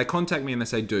anyway, they contact me and they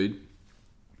say, dude,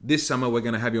 this summer we're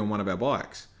going to have you on one of our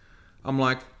bikes. I'm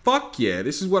like, fuck yeah,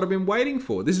 this is what I've been waiting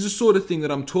for. This is the sort of thing that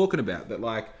I'm talking about, that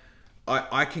like,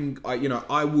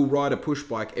 I will ride a push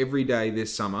bike every day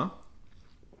this summer.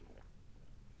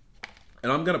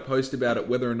 And I'm going to post about it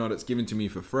whether or not it's given to me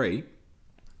for free.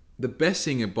 The best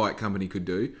thing a bike company could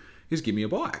do is give me a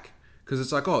bike. Because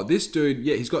it's like, oh, this dude,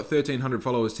 yeah, he's got 1,300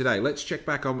 followers today. Let's check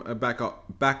back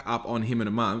up on him in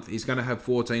a month. He's going to have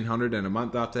 1,400, and a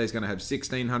month after he's going to have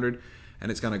 1,600,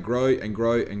 and it's going to grow and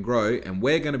grow and grow. And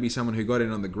we're going to be someone who got in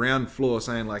on the ground floor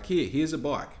saying like, here's a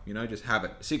bike, you know, just have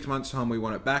it. 6 months time we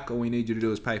want it back. All we need you to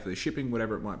do is pay for the shipping,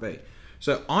 whatever it might be.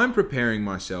 So I'm preparing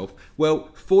myself. Well,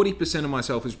 40% of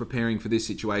myself is preparing for this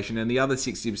situation, and the other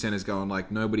 60% is going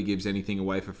like, nobody gives anything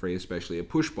away for free, especially a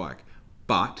push bike.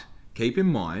 But keep in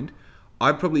mind,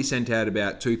 I've probably sent out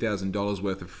about $2,000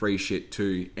 worth of free shit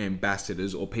to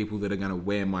ambassadors or people that are going to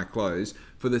wear my clothes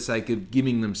for the sake of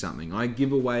giving them something. I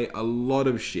give away a lot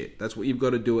of shit. That's what you've got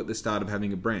to do at the start of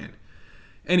having a brand.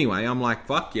 Anyway, I'm like,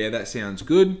 fuck yeah, that sounds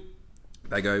good.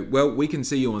 They go, well, we can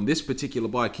see you on this particular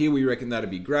bike here. We reckon that'd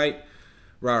be great.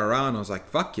 Rah, rah, rah. And I was like,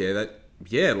 fuck yeah,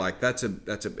 it's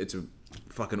a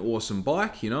fucking awesome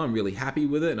bike. You know, I'm really happy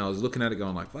with it. And I was looking at it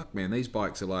going like, fuck man, these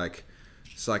bikes are like,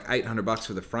 it's like $800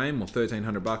 for the frame or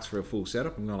 $1,300 for a full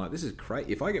setup. I'm going like, this is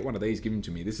crazy. If I get one of these given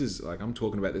to me, this is like, I'm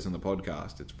talking about this on the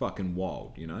podcast. It's fucking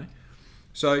wild, you know?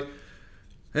 So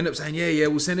I end up saying, yeah,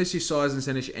 well, send us your size and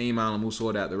send us your email and we'll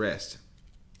sort out the rest.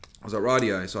 I was like,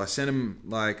 rightio. So I sent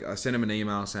him an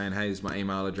email saying, hey, this is my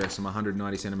email address. I'm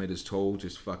 190 centimeters tall,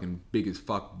 just fucking big as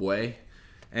fuck, boy.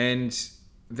 And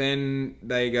then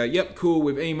they go, yep, cool,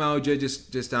 we've emailed you.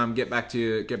 Just get back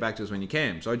to us when you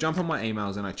can. So I jump on my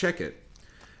emails and I check it.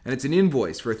 And it's an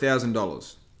invoice for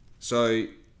 $1,000. So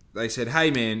they said, hey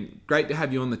man, great to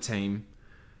have you on the team.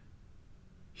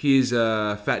 Here's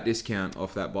a fat discount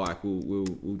off that bike.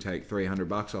 We'll take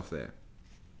 $300 off there.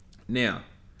 Now,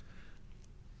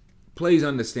 please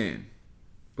understand,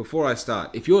 before I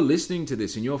start, if you're listening to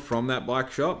this and you're from that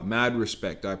bike shop, mad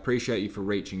respect. I appreciate you for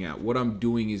reaching out. What I'm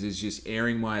doing is just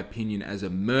airing my opinion as a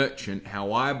merchant,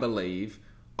 how I believe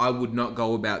I would not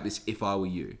go about this if I were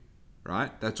you.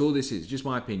 Right? That's all this is. Just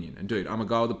my opinion. And dude, I'm a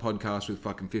guy with a podcast with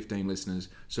fucking 15 listeners,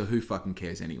 so who fucking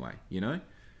cares anyway, you know?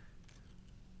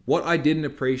 What I didn't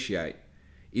appreciate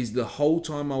is the whole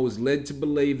time I was led to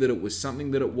believe that it was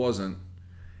something that it wasn't.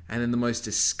 And then the most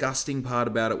disgusting part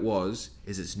about it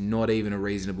is it's not even a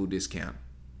reasonable discount,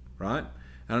 right?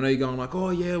 And I know you're going like,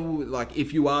 oh yeah, well, like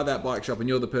if you are that bike shop and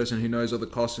you're the person who knows all the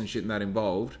costs and shit and that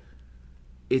involved,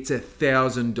 it's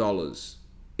 $1,000.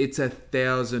 It's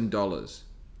 $1,000.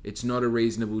 It's not a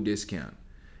reasonable discount.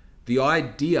 The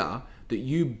idea that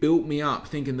you built me up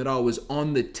thinking that I was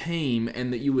on the team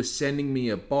and that you were sending me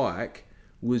a bike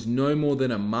was no more than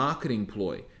a marketing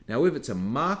ploy. Now, if it's a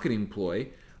marketing ploy,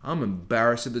 I'm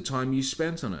embarrassed at the time you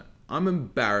spent on it. I'm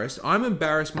embarrassed. I'm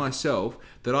embarrassed myself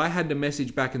that I had to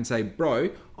message back and say, bro,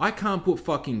 I can't put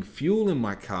fucking fuel in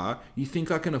my car. You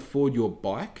think I can afford your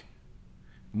bike?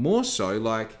 More so,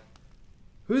 like,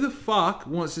 who the fuck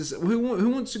wants this? Who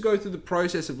wants to go through the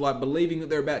process of like believing that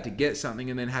they're about to get something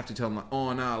and then have to tell them like,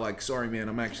 oh no, like sorry man,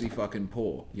 I'm actually fucking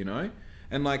poor, you know?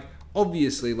 And like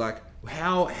obviously like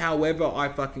however I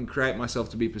fucking create myself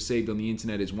to be perceived on the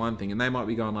internet is one thing, and they might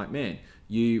be going like, man,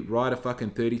 you ride a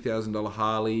fucking $30,000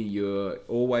 Harley, you're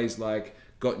always like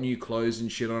got new clothes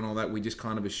and shit on, all that. We just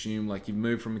kind of assume like you've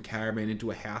moved from a caravan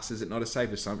into a house. Is it not a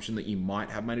safe assumption that you might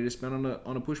have money to spend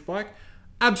on a push bike?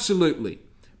 Absolutely.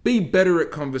 Be better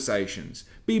at conversations.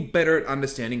 Be better at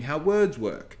understanding how words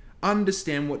work.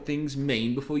 Understand what things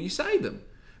mean before you say them.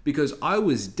 Because I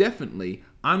was definitely,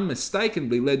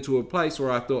 unmistakably led to a place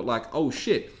where I thought like, oh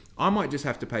shit, I might just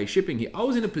have to pay shipping here. I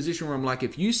was in a position where I'm like,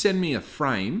 if you send me a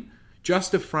frame,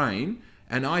 just a frame,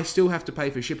 and I still have to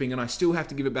pay for shipping and I still have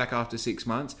to give it back after 6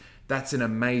 months, that's an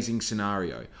amazing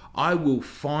scenario. I will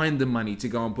find the money to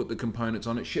go and put the components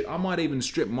on it. Shit, I might even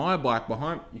strip my bike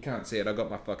behind. You can't see it, I got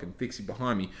my fucking fixie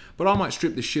behind me. But I might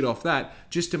strip the shit off that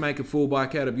just to make a full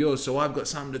bike out of yours so I've got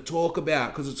something to talk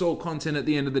about because it's all content at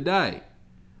the end of the day.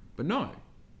 But no.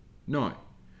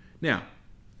 Now,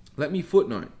 let me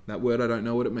footnote that word, I don't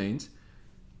know what it means.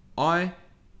 I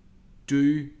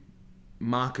do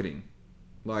marketing.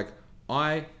 Like,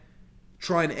 I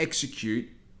try and execute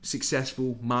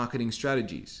successful marketing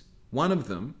strategies. One of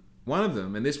them,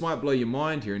 and this might blow your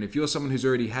mind here, and if you're someone who's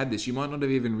already had this, you might not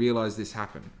have even realized this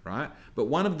happened, right? But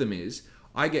one of them is,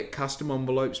 I get custom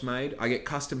envelopes made, I get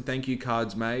custom thank you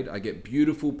cards made, I get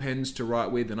beautiful pens to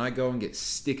write with, and I go and get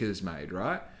stickers made,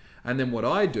 right? And then what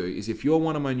I do is, if you're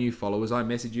one of my new followers, I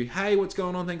message you, hey, what's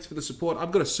going on? Thanks for the support.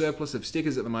 I've got a surplus of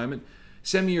stickers at the moment.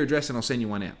 Send me your address and I'll send you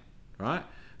one out, right?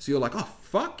 So you're like, oh,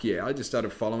 fuck yeah, I just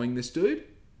started following this dude.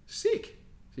 Sick.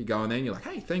 So you go in there and you're like,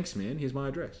 hey, thanks, man. Here's my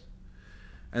address.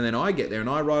 And then I get there and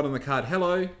I write on the card,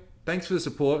 hello, thanks for the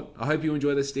support. I hope you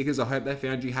enjoy the stickers. I hope they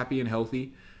found you happy and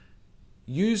healthy.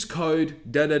 Use code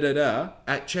da-da-da-da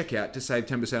at checkout to save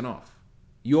 10% off.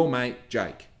 Your mate,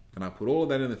 Jake. And I put all of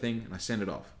that in the thing and I send it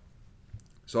off.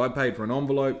 So I paid for an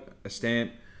envelope, a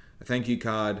stamp, a thank you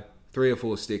card, 3 or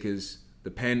 4 stickers,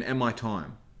 the pen, and my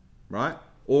time, right?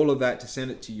 All of that to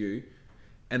send it to you.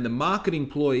 And the marketing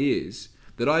ploy is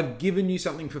that I've given you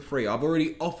something for free. I've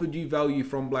already offered you value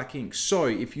from Black Ink. So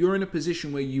if you're in a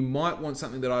position where you might want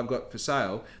something that I've got for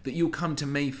sale, that you'll come to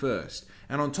me first.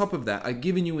 And on top of that, I've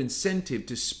given you incentive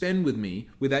to spend with me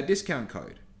with that discount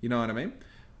code. You know what I mean?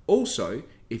 Also,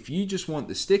 if you just want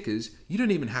the stickers, you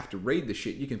don't even have to read the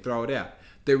shit. You can throw it out.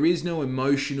 There is no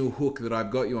emotional hook that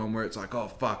I've got you on where it's like, oh,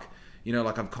 fuck. You know,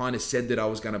 like I've kind of said that I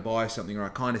was going to buy something, or I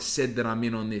kind of said that I'm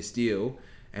in on this deal,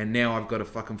 and now I've got to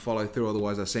fucking follow through,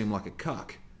 otherwise I seem like a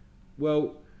cuck.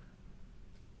 Well,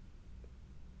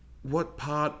 what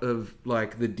part of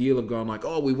like the deal of going like,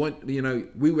 oh, we want, you know,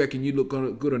 we reckon you look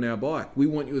good on our bike. We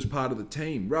want you as part of the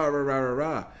team. Rah, rah, rah, rah,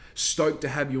 rah. Stoked to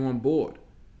have you on board.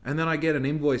 And then I get an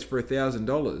invoice for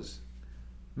 $1,000.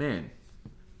 Man,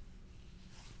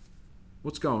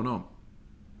 what's going on?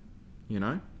 You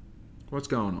know? What's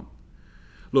going on?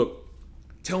 Look,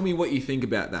 tell me what you think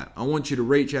about that. I want you to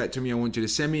reach out to me. I want you to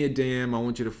send me a DM. I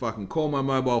want you to fucking call my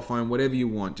mobile phone, whatever you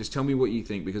want. Just tell me what you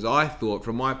think, because I thought,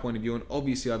 from my point of view, and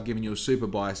obviously I've given you a super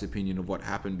biased opinion of what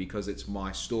happened because it's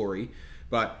my story,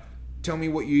 but tell me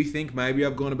what you think. Maybe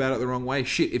I've gone about it the wrong way.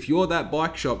 Shit, if you're that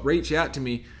bike shop, reach out to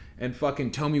me and fucking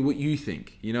tell me what you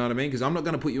think. You know what I mean? Because I'm not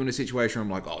going to put you in a situation where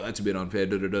I'm like, oh, that's a bit unfair.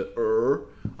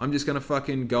 I'm just going to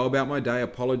fucking go about my day,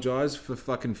 apologize for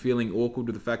fucking feeling awkward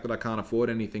with the fact that I can't afford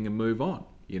anything, and move on,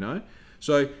 you know?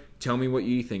 So tell me what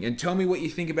you think. And tell me what you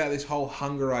think about this whole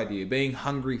hunger idea, being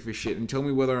hungry for shit. And tell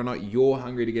me whether or not you're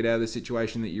hungry to get out of the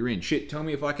situation that you're in. Shit, tell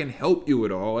me if I can help you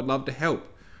at all. I'd love to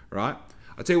help, right?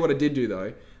 I'll tell you what I did do,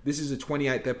 though. This is the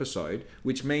 28th episode,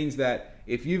 which means that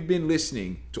if you've been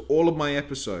listening to all of my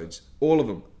episodes, all of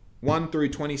them, 1 through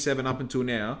 27 up until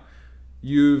now,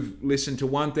 you've listened to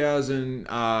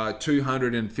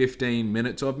 1,215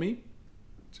 minutes of me,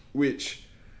 which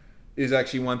is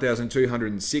actually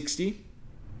 1,260.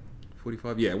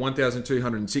 45? Yeah,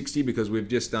 1,260 because we've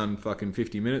just done fucking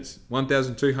 50 minutes.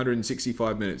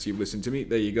 1,265 minutes you've listened to me.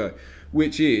 There you go.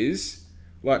 Which is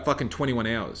like fucking 21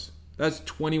 hours. That's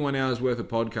 21 hours worth of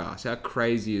podcasts. How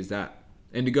crazy is that?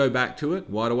 And to go back to it,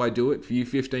 why do I do it? For you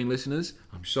 15 listeners,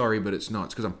 I'm sorry, but it's not.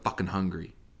 It's because I'm fucking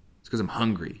hungry. It's because I'm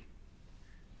hungry.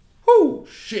 Whoo,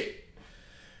 shit.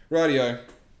 Rightio.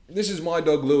 This is my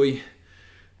dog, Louie.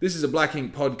 This is a Black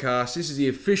Ink podcast. This is the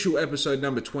official episode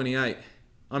number 28.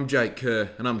 I'm Jake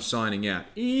Kerr, and I'm signing out.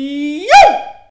 Yo!